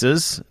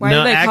boxes. Why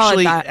do they call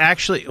it that?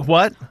 Actually,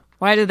 what?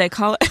 Why do they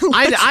call it?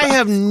 I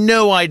have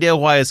no idea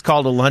why it's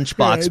called a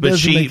lunchbox, but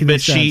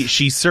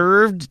she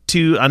served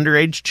to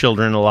underage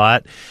children a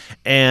lot,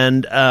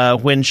 and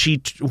when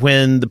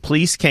the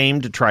police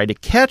came to try to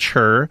catch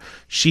her,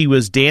 she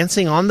was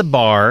dancing on the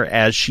bar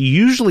as she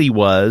usually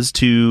was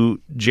to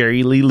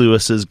Jerry Lee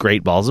Lewis's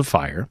Great Balls of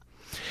Fire,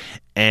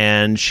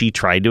 and she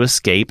tried to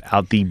escape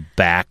out the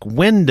back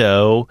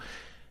window,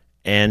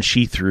 and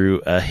she threw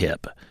a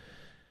hip.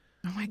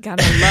 Oh my God,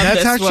 I love That's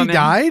this how woman. she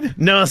died?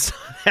 No, that's not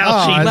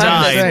how she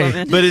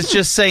died. But it's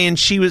just saying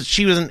she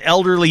was an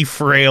elderly,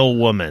 frail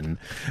woman,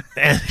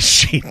 and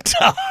she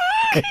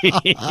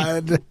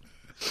died.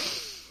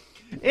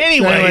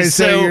 Anyway,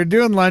 so you're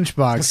doing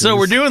lunchboxes. So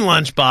we're doing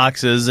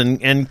lunchboxes,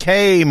 and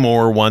Kay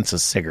Moore wants a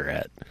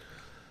cigarette.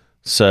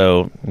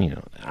 So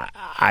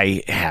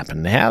I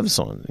happen to have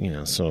some.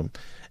 So,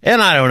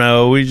 and I don't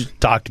know. We just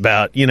talked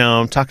about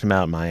I'm talking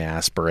about my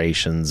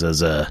aspirations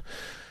as a,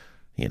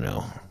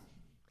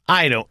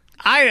 I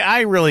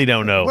I really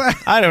don't know.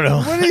 I don't know.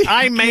 What are you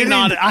I may kidding?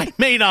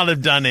 not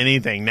have done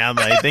anything now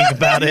that I think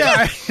about it.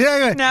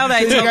 Yeah. Now that I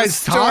Did tell you the guys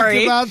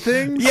story. talk about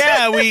things?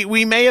 Yeah,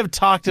 we may have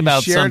talked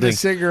about shared something. a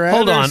cigarette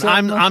Hold or on,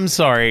 something? I'm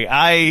sorry.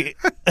 I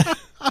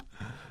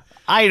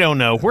don't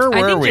know. Where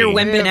were think we? you're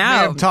May wimping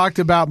have out. talked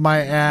about my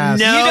ass.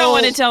 No. You don't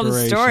want to tell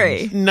the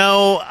story.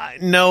 No.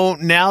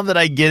 Now that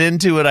I get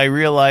into it, I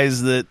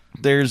realize that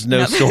there's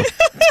no story.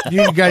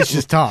 You guys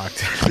just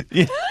talked.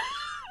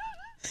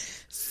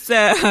 So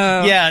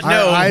Yeah,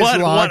 no. Our eyes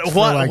locked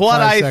for like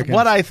 5 seconds.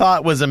 What I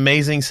thought was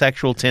amazing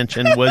sexual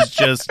tension was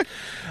just,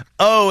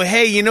 oh,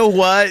 hey, you know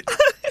what?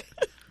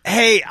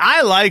 Hey,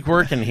 I like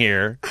working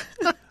here.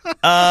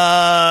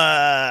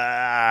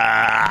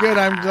 Good.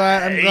 I'm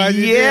glad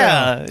you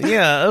did.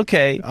 Yeah.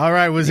 Okay. All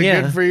right. Was it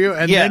Yeah. good for you?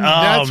 And Yeah. then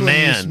that's Oh, when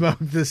man. you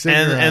smoked the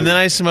cigarette. And then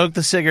I smoked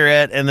the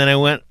cigarette, and then I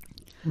went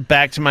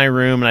back to my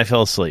room and I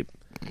fell asleep.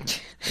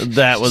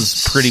 That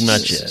was pretty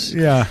much it.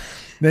 yeah.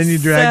 Then you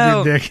dragged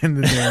So- your dick in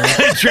the dirt.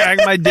 I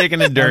dragged my dick in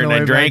the dirt, On the and I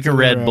way drank back a to the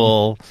Red room.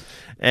 Bull,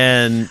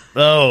 and first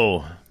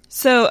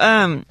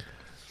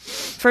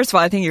of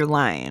all, I think you're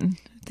lying.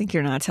 I think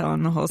you're not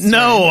telling the whole story.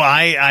 no,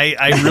 I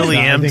really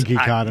No, I am. think he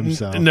caught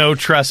himself. No,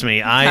 trust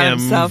me, I Caught am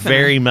himself in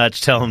very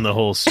much telling the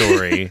whole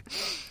story.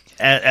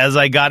 As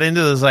I got into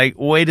this, like,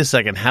 wait a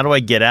second, how do I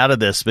get out of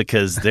this?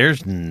 Because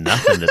there's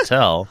nothing to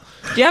tell.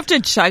 Do you have to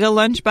chug a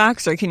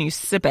lunchbox or can you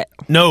sip it?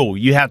 No,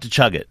 you have to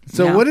chug it.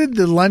 So No. what did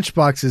the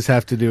lunchboxes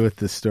have to do with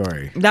this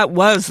story? That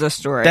was the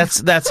story.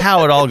 That's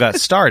how it all got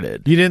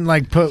started. You didn't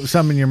like put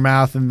some in your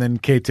mouth and then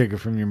Kate took it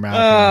from your mouth.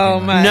 or Oh,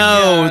 anything my- like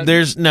No, God.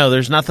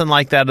 there's nothing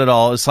like that at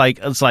all. It's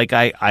like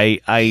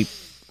I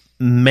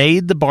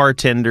made the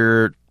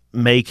bartender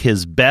make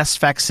his best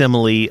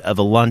facsimile of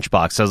a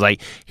lunchbox. I was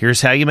like,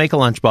 here's how you make a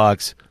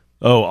lunchbox.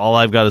 Oh, all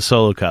I've got is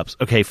Solo cups.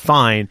 Okay,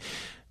 fine.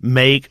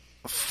 Make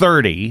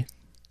 30.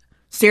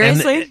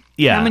 Seriously? And-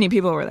 yeah. How many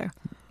people were there?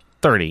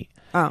 30.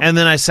 Oh. And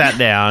then I sat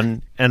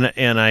down and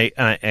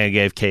I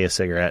gave Kay a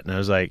cigarette and I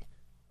was like,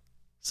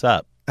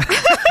 sup?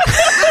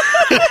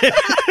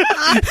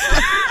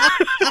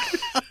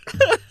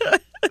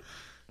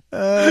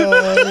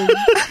 Oh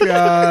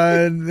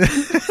God!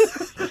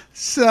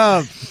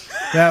 Sup?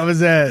 That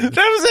was it. That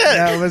was it.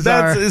 That was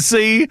That's our-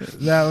 see.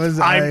 That was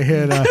I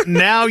hit a.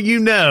 Now you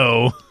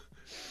know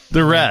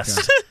the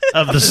rest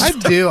of the I story.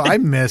 do. I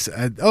miss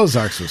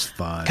Ozarks was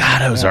fun.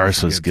 God,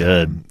 Ozarks was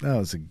good. That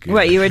was a good.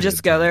 What, you would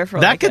just go there for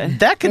That like a... could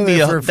Go be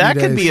there for a few that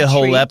could be days. a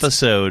whole Treat.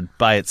 episode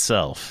by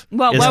itself.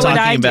 Well, Is what would talking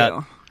I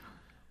about,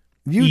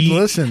 do? You'd Ye-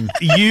 listen.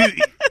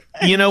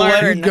 You know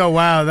what? Learn. You'd go,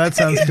 wow, that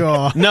sounds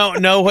cool.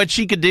 No, what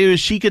she could do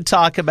is she could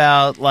talk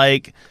about,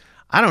 like,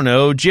 I don't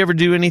know, did you ever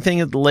do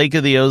anything at the Lake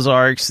of the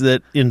Ozarks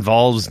that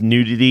involves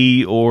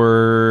nudity,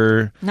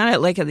 or Not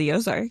at Lake of the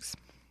Ozarks.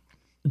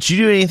 did you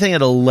do anything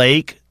at a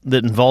lake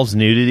that involves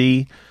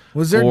nudity?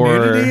 Was there Or-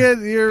 nudity at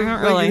your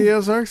Not Lake really. of the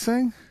Ozarks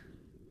thing?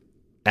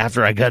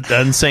 After I got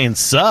done saying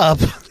sup.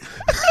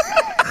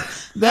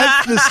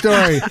 That's the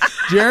story.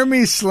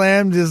 Jeremy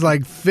slammed his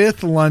like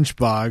 5th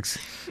lunchbox.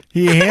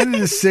 He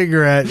handed a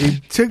cigarette. He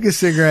took a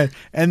cigarette,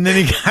 and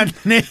then he got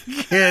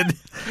naked,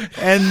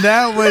 and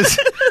that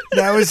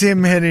was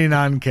him hitting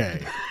on Kay.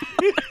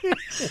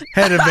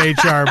 Head of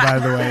HR, by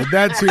the way.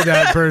 That's who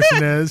that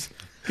person is.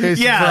 In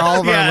case for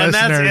all of our and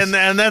listeners.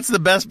 that's the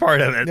best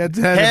part of it. That's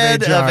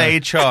head of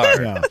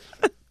HR. Yeah.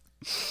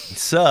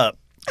 Sup?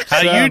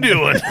 How you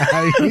doing?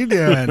 How you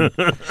doing?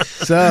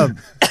 Sup?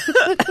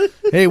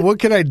 Hey, what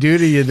can I do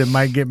to you that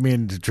might get me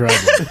into trouble?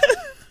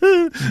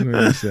 That's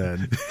what he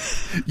said.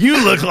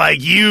 You look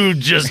like you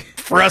just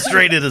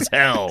frustrated as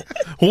hell.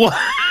 What?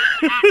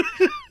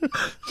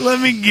 Let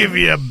me give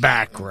you a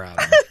background.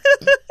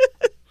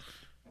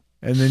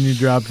 And then you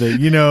drop the,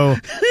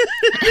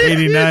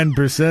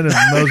 89% of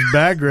most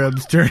back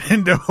rubs turn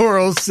into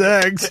oral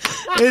sex.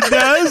 It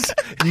does?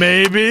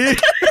 Maybe.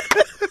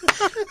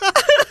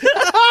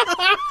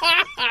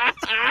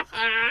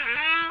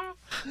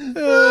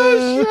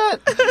 Oh,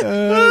 shit.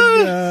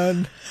 Oh,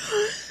 God.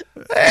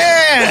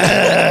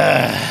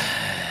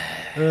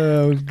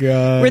 Oh,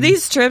 God. Were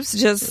these trips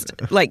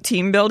just like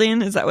team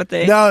building? Is that what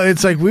they... No,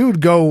 it's like we'd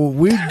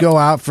go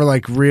out for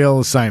like real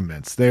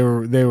assignments. They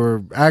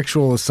were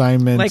actual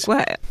assignments. Like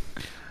what?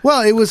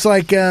 Well, it was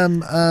like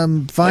find,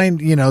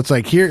 it's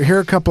like here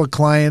are a couple of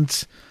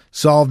clients,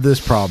 solve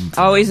this problem. for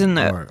Always them. in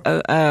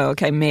the... Or-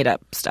 okay, made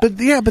up stuff. but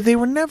they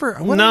were never.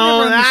 What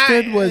No, I never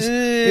understood was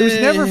it was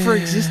never for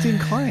existing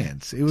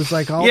clients. It was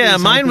like all Yeah,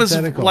 these mine was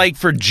hypothetical- like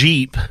for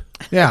Jeep.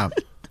 yeah.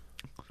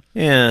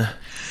 Yeah.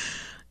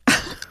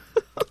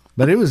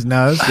 But it was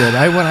good.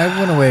 I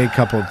went away a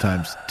couple of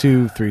times,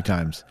 2-3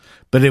 times.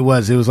 But it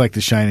was like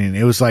The Shining.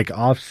 It was like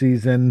off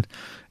season,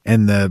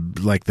 and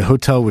the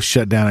hotel was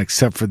shut down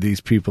except for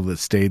these people that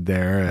stayed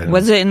there. And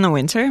Was it in the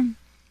winter?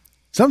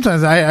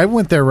 sometimes I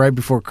went there right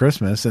before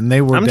Christmas, and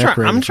they were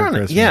decorated for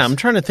Christmas. I'm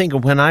trying to think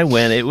of when I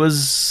went. It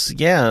was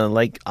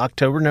like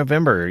October,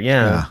 November.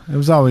 Yeah, it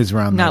was always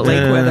around Not that.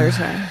 lake weather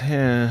time.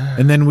 Yeah.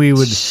 And then we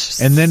would,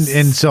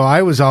 and so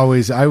I was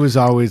always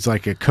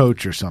like a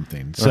coach or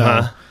something. So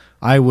Uh-huh.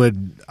 I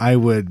would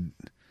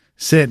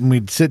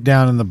we'd sit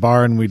down in the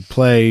bar and we'd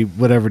play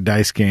whatever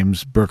dice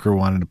games Brooker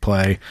wanted to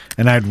play,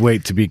 and I'd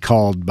wait to be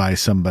called by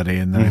somebody,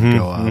 and then I'd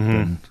go up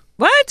and.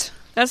 What?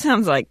 That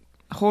sounds like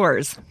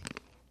whores.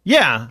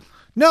 Yeah.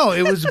 No,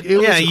 it was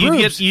Yeah,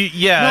 groups. he'd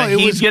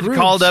get groups.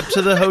 called up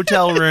to the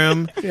hotel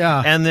room.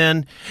 Yeah. And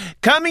then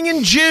coming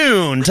in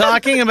June,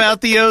 talking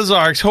about the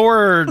Ozarks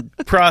horror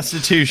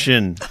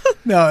prostitution.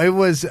 No, it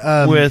was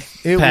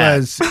With it Pat.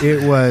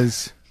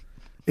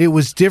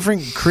 was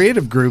different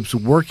creative groups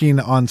working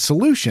on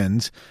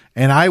solutions,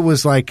 and I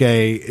was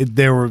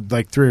there were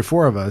like 3 or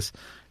 4 of us,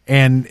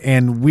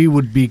 and we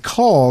would be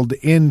called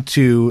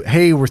into,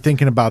 hey, we're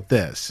thinking about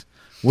this.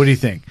 What do you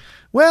think?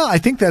 Well, I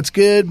think that's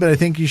good, but I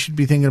think you should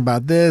be thinking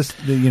about this.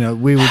 We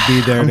would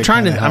be there. I'm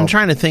trying help.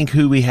 to think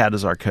who we had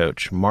as our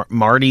coach.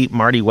 Marty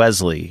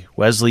Wesley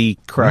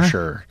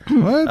Crusher.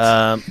 What?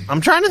 I'm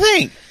trying to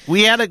think.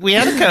 We had a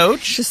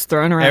coach. Just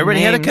throwing around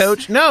Everybody had a names.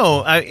 coach.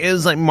 No, it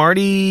was like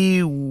Marty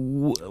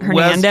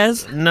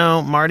Hernandez?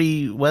 No,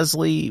 Marty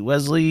Wesley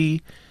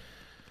Wesley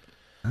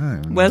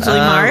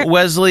Mart.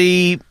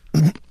 Wesley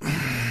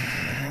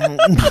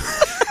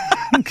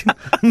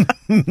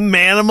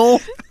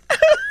Manimal.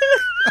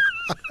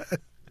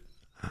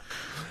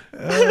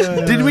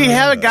 Did we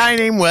have a guy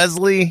named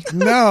Wesley?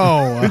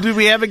 No. Did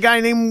we have a guy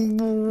named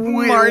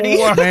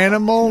Marty?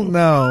 Animal?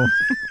 No.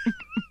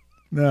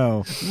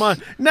 No.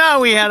 No,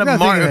 we had a You're not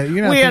Marty. thinking that-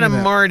 you're not We had a thinking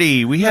that.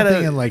 Marty. We had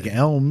Thinking a like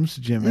Elms,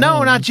 Jim. no,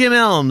 Elms. not Jim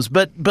Elms,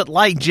 but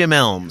like Jim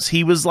Elms.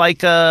 He was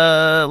like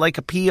a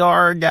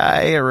PR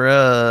guy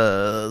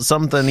or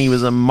something. He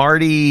was a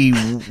Marty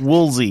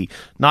Woolsey,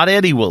 not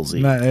Eddie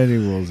Woolsey. Not Eddie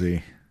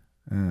Woolsey.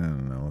 I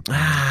don't know.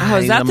 Oh,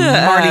 is that the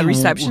Marty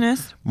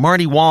receptionist?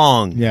 Marty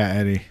Wong. Yeah,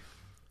 Eddie.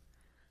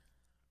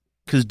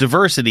 Because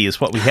diversity is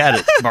what we had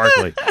at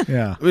Barclay.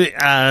 Yeah.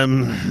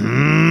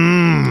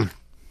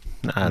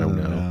 I don't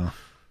know.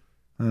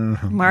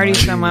 Marty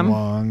someone.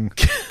 Wong.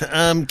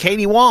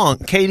 Katie Wong.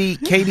 Katie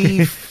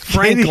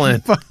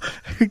Franklin.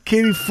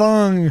 Katie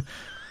Fung.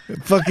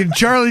 Fucking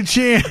Charlie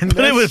Chan. That's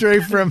it was-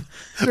 straight from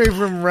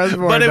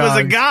Reservoir But it was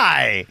a Dogs.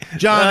 guy.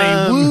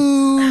 Johnny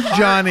Woo.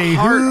 Johnny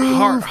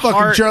Who. Fucking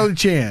Hart. Charlie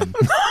Chan.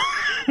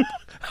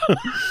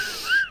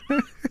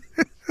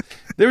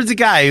 There was a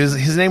guy.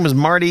 His name was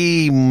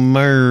Marty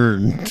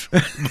Merd.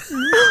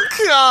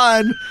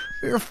 God.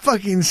 We're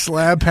fucking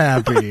slap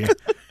happy.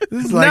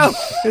 This is like No.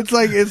 it's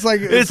like It's like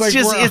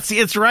just we're-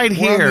 it's right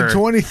we're on here. the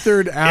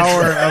 23rd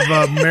hour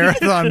of a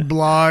marathon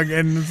blog,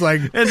 and it's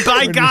like, And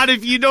by God,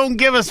 if you don't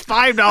give us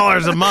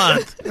 $5 a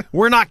month,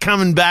 we're not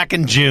coming back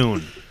in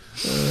June.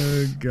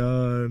 oh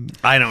God,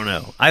 I don't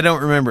know. I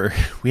don't remember.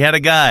 We had a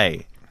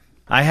guy.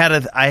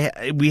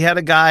 We had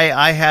a guy.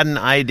 I had an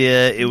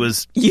idea. It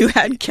was You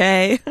had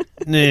K.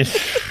 eh,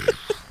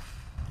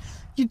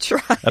 You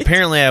tried.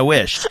 apparently I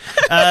wished.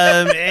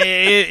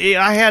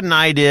 I had an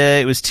idea.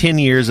 It was 10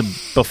 years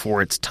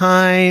before its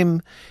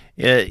time.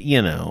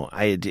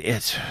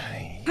 It's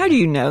How do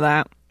you know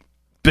that?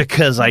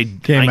 because I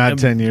Came out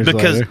 10 years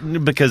later.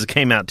 Because it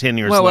came out 10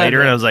 years What was later,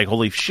 it? and I was like,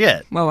 holy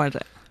shit. What was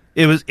it?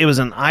 It was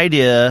an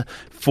idea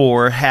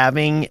for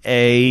having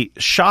a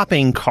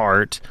shopping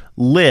cart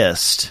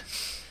list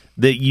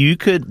that you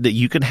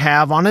could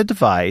have on a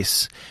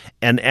device,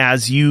 and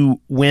as you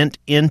went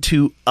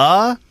into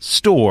a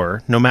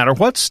store, no matter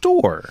what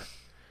store,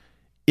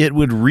 it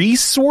would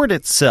resort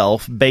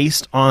itself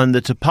based on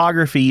the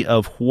topography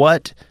of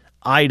what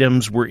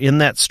items were in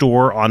that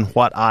store on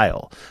what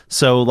aisle.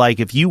 So like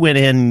if you went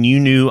in and you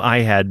knew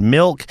I had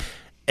milk,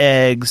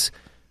 eggs,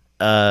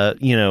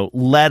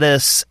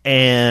 lettuce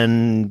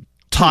and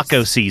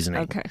taco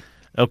seasoning.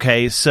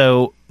 Okay,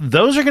 so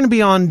those are going to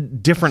be on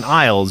different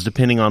aisles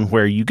depending on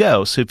where you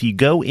go. So if you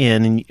go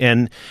in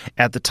and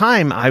at the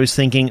time I was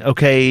thinking,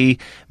 okay,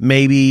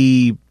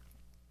 maybe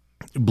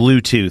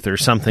Bluetooth or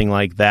something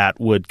like that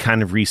would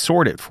kind of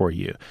resort it for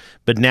you.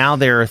 But now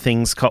there are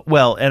things called,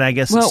 and I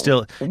guess Well, it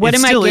still what it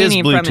am still I is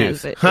gaining Bluetooth. from it?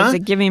 Is it, Huh? is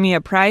it giving me a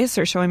price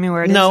or showing me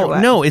where it is? or what?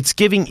 No, it's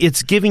giving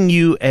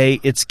you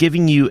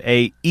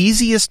a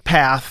easiest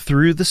path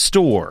through the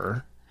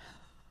store.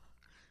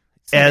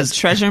 It's like a as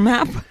treasure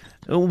map.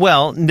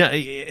 Well, no,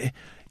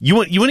 you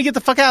want to get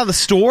the fuck out of the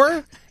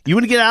store? You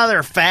want to get out of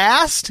there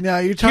fast? No,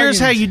 you're talking- Here's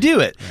how you do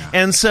it.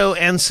 And so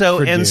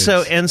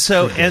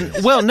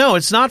well, no,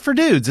 it's not for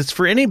dudes. It's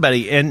for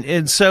anybody.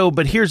 And so,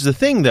 but here's the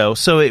thing though.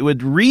 So it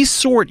would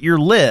resort your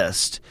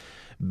list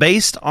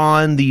based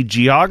on the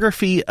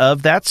geography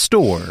of that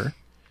store.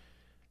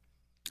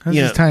 how's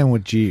You this know- time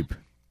with Jeep?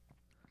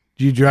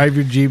 Do you drive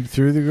your Jeep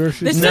through the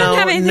grocery This store? doesn't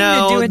have anything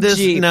to do with this,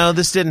 Jeep. No,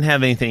 this didn't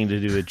have anything to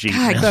do with Jeep.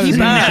 God, now, keep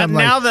now, up.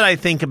 now that I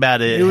think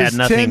about it, it had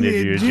nothing to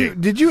do with Jeep.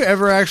 Did you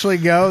ever actually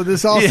go?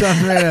 This all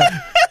sounds made up.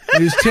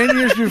 It was 10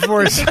 years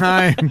before its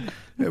time.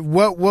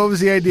 What was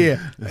the idea?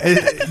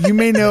 You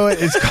may know it.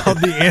 It's called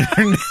the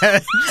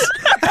internet.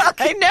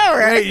 I know,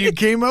 Right? right? You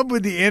came up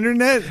with the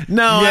internet?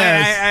 No,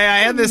 Yes.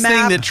 I had this Map.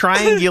 thing that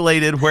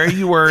triangulated where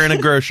you were in a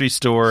grocery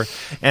store,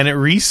 and it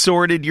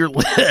resorted your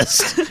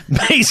list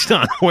based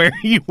on where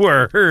you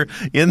were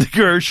in the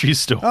grocery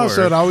store. Oh,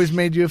 so it always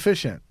made you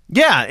efficient.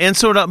 Yeah, and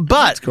so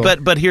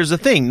but here's the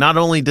thing. Not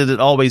only did it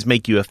always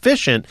make you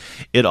efficient,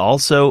 it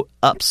also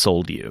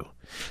upsold you.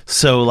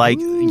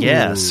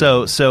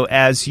 So so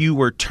as you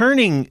were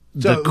turning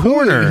the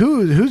corner,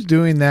 who's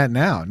doing that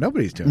now?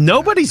 Nobody's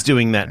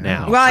doing that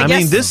now. Well, I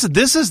mean, guess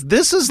this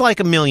is like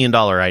 $1 million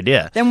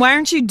idea. Then why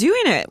aren't you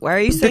doing it? Why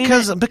are you saying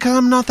because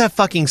I'm not that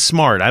fucking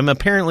smart. I'm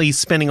apparently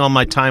spending all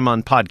my time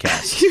on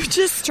podcasts. You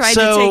just tried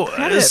to take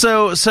credit.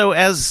 So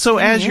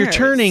as you're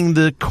turning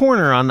the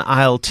corner on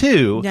aisle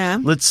 2,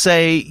 let's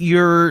say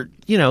you're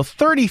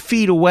 30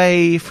 feet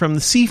away from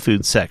the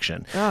seafood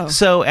section. Oh.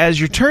 So as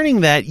you're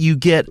turning that, you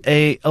get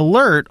a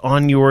alert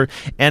on your,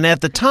 and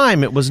at the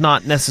time it was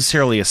not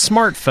necessarily a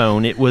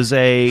smartphone. It was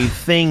a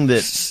thing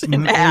that,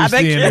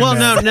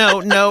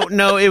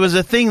 no. It was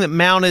a thing that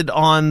mounted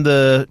on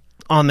the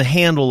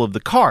handle of the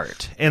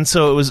cart, and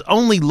so it was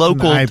only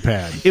local. An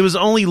iPad. It was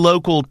only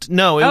local.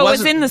 No, it wasn't. It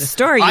was in the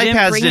store. You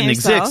iPads didn't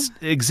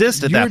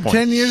exist at that point. You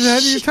were 10 years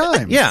ahead of your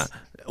time. Yeah.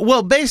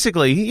 Well,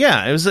 basically,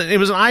 yeah, it was an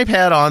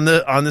iPad on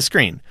the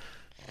screen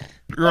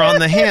or on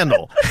the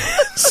handle.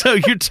 So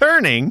you're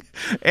turning,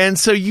 and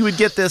so you would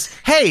get this,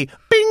 hey,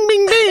 bing,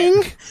 bing,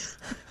 bing.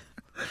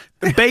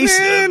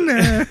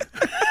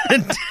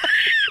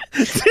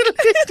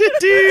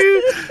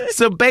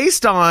 So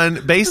based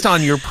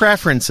on your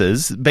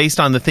preferences, based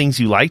on the things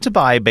you like to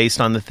buy, based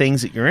on the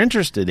things that you're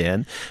interested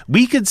in,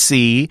 we could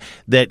see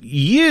that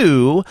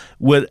you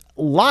would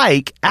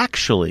like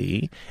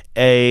actually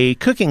a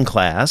cooking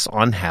class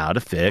on how to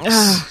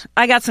fix.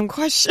 I got some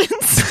questions.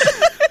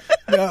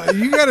 No,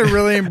 you got to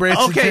really embrace.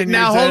 Okay,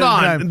 now hold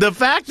on. The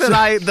fact that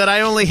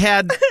I only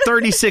had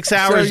 36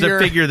 hours to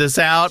figure this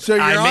out,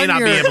 I may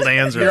not be able to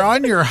answer. You're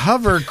on your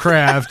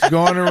hovercraft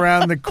going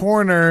around the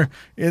corner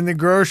in the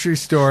grocery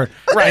store,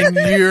 right? And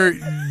you're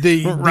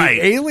the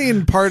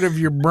alien part of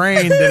your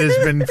brain that has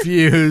been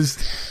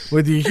fused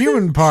with the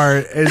human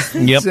part is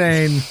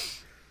saying.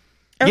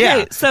 Okay,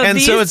 yeah,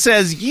 so it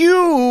says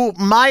you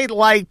might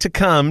like to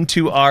come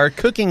to our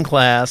cooking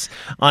class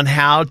on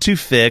how to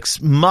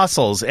fix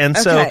mussels, and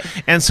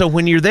so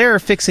when you're there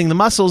fixing the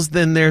mussels,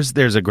 then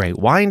there's a great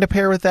wine to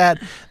pair with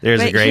that.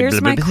 There's a great.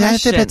 Here's my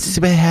question.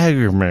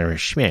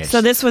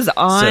 So this was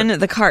on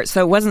the cart, so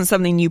it wasn't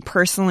something you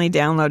personally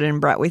downloaded and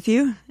brought with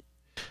you.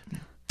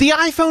 The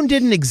iPhone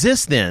didn't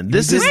exist then.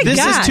 This is First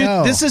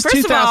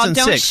 2006. Of all,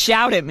 don't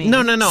shout at me.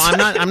 No.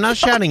 I'm not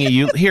shouting at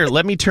you. Here,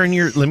 let me turn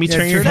your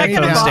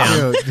headphones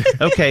down.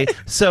 Okay.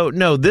 So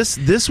no,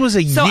 this was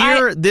a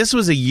year. This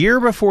was a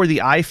year before the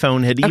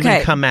iPhone had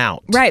even come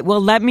out. Right.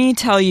 Well, let me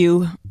tell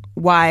you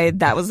why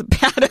that was a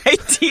bad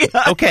idea.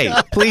 Okay,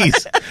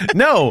 please.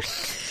 No.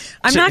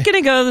 I'm not going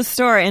to go to the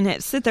store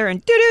and sit there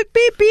and do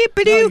beep beep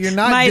beep. No, you're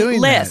not my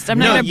doing list. that. I'm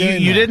not.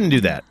 You didn't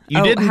do that.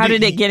 You didn't. How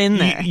did it get in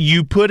there?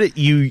 You put it.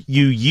 You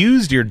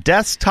used your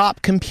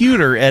desktop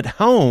computer at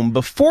home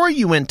before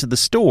you went to the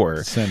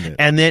store. Send it.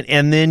 And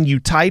then you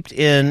typed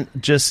in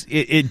just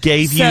it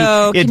gave you.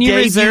 So it can you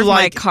gave reserve you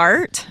like my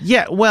cart?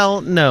 Yeah.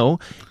 Well, no.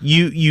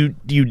 You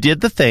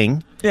did the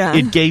thing. Yeah.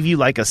 It gave you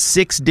like a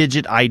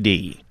 6-digit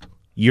ID.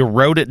 You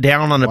wrote it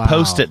down on a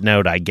Post-it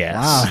note, I guess.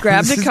 Wow.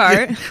 Grab the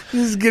cart.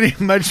 This is getting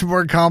much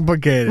more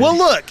complicated. Well,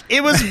 look,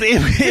 it was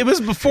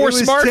before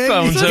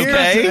smartphones.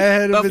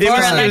 Okay,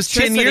 it was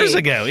 10 years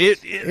ago.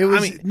 It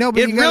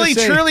really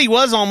truly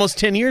was almost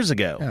 10 years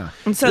ago. Yeah.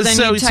 And so then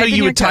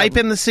you would type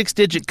in the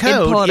 6-digit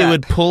code. It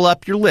would pull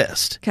up your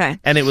list. Okay,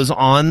 and it was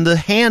on the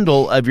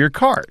handle of your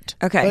cart.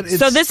 Okay,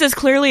 so this is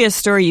clearly a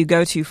store you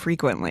go to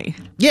frequently.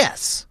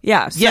 Yes.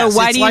 Yeah. So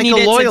why do you need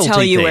it to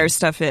tell you where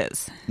stuff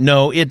is?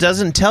 No, it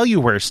doesn't tell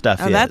you where stuff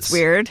is. Oh, that's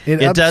weird.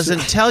 It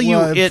doesn't tell you.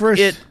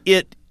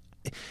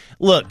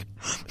 Look.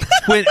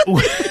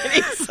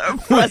 It's so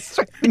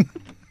frustrating.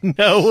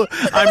 No,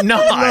 I'm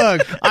not.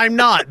 Look. I'm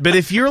not. But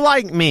if you're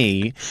like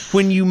me,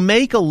 when you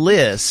make a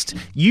list,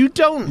 you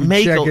don't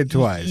make check it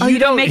twice. You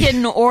don't make it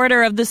in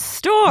order of the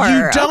store.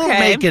 You don't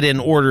make it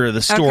in order of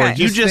the store.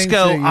 Okay. You just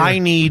go, I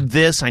need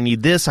this, I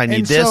need this, I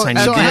need this, I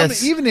need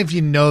this. Even if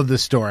you know the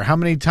store, how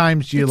many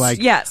times do you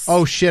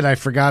oh shit, I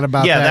forgot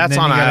about that. Yeah, that's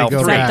on aisle 3.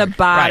 It's at the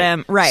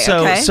bottom. Right.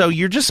 So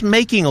you're just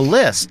making a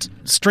list,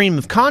 stream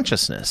of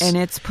consciousness. And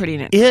it's pretty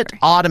nice. It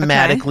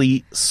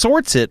automatically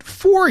sorts it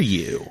for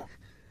you.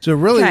 So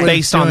really what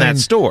based on that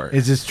store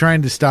is it's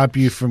trying to stop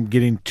you from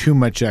getting too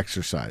much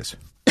exercise.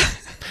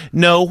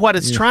 No, what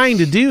it's trying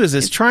to do is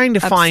it's trying to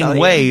find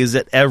ways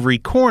at every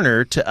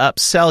corner to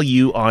upsell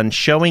you on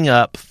showing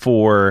up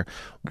for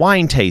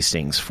wine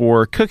tastings,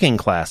 for cooking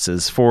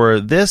classes, for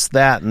this,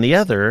 that, and the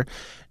other,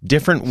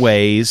 different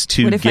ways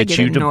to get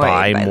you to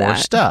buy more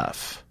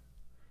stuff.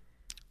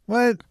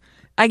 What?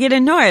 I get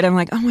annoyed. I'm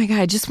like, oh my God,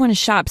 I just want to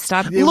shop.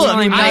 Stop. Look,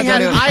 I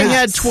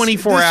had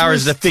 24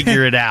 hours to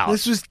figure it out.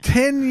 This was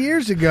 10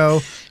 years ago.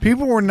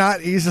 People were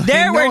not easily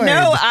There annoyed. were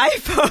no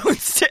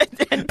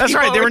iPhones and That's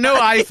right. There were no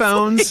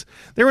iPhones.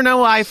 There were no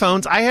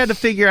iPhones. I had to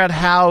figure out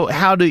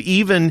how to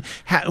even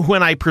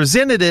when I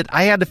presented it.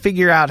 I had to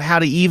figure out how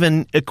to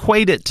even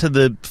equate it to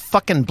the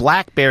fucking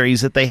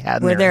BlackBerries that they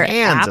had in their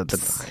hands at the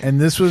time. And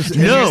this was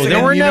No,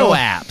 there were no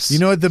apps. apps. You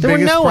know what the There were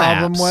biggest no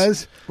problem apps.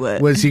 was?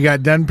 What? Was he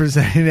got done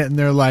presenting it, and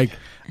they're like,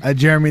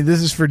 Jeremy,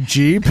 this is for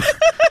Jeep,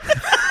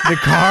 the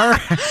car.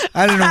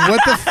 I don't know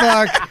what the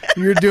fuck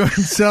you're doing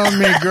selling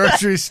me a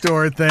grocery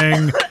store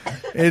thing.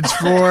 It's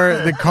for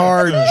the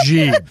car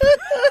Jeep.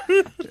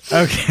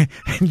 Okay,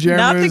 and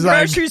Jeremy Not the was like,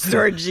 grocery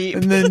store Jeep.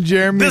 and then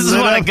Jeremy, This is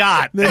lit what I up-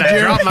 got. Then And I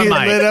dropped my Jeremy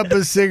mic. lit up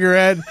a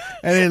cigarette,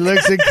 and he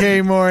looks at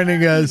Kay Moore and he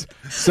goes,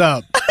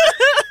 "Sup?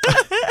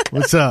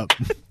 What's up?"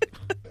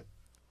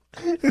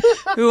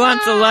 Who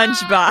wants a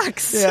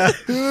lunchbox? Yeah.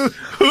 Who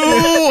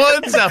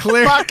wants a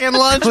fucking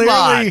lunchbox?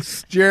 Clearly,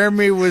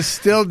 Jeremy was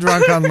still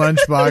drunk on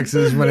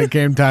lunchboxes when it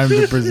came time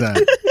to present.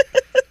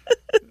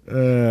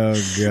 Oh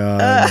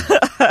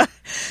God!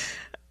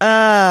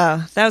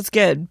 That was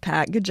good,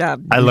 Pat. Good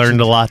job. I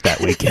learned a lot that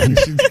weekend.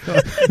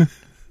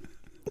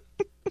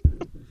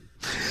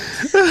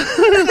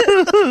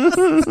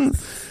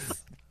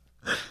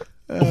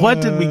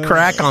 What did we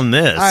crack on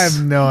this? I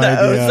have no The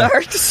idea.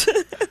 Ozarks.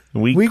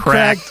 We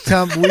cracked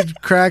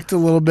a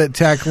little bit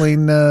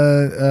tackling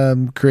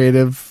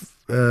creative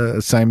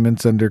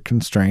assignments under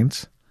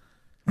constraints.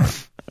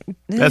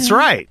 That's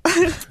right.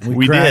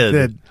 We cracked did.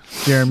 that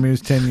Jeremy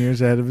was 10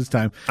 years ahead of his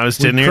time. I was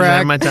We 10 years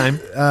ahead of my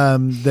cracked,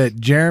 time. That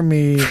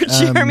Jeremy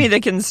Jeremy, the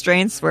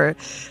constraints were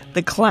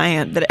the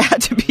client that it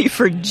had to be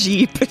for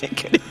Jeep, and it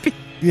couldn't be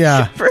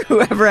yeah. for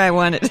whoever I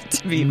wanted it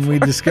to be. We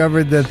For.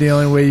 discovered that the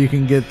only way you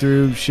can get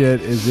through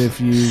shit is if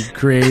you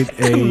create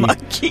a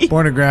Monkey.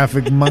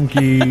 pornographic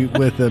monkey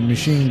with a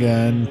machine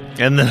gun.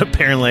 And then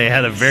apparently I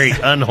had a very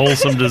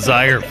unwholesome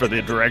desire for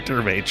the director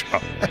of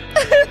HR.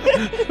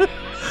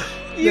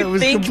 You It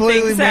was think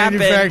completely things happened.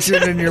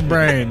 manufactured in your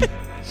brain.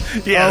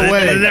 Yeah, Oh,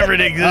 wait. that never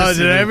existed. Oh,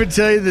 did I ever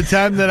tell you the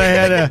time that I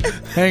had a...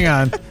 Hang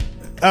on.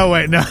 Oh,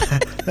 wait, no.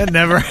 That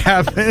never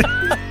happened.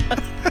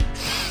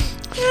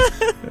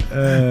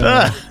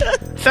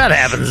 That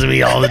happens to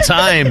me all the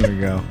time. There we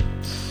go.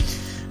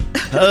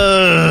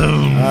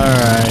 Um, All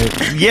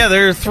right. yeah,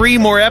 there are 3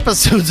 more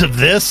episodes of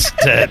this.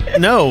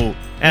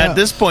 At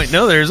this point,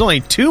 no, there's only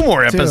 2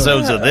 more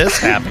episodes of this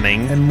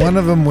happening. And one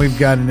of them we've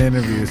got an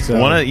interview, so...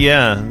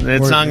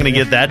 It's not going to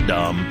get that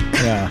dumb.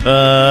 Yeah.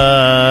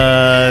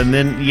 And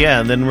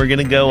then we're going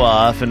to go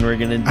off and we're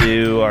going to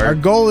do Our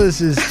goal is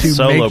to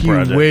Solo make you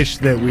project. wish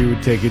that we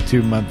would take a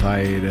 2-month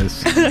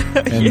hiatus,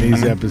 and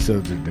these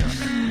episodes are doing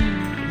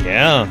it.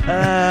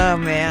 Yeah. Oh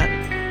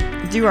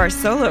man, do our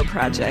solo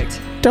project.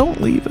 Don't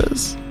leave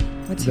us.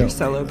 What's your Don't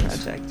solo leave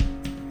us. project?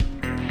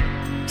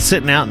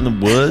 Sitting out in the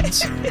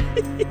woods,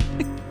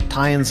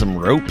 tying some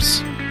ropes.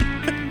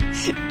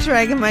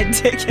 Dragging my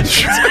dick in.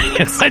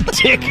 My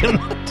dick in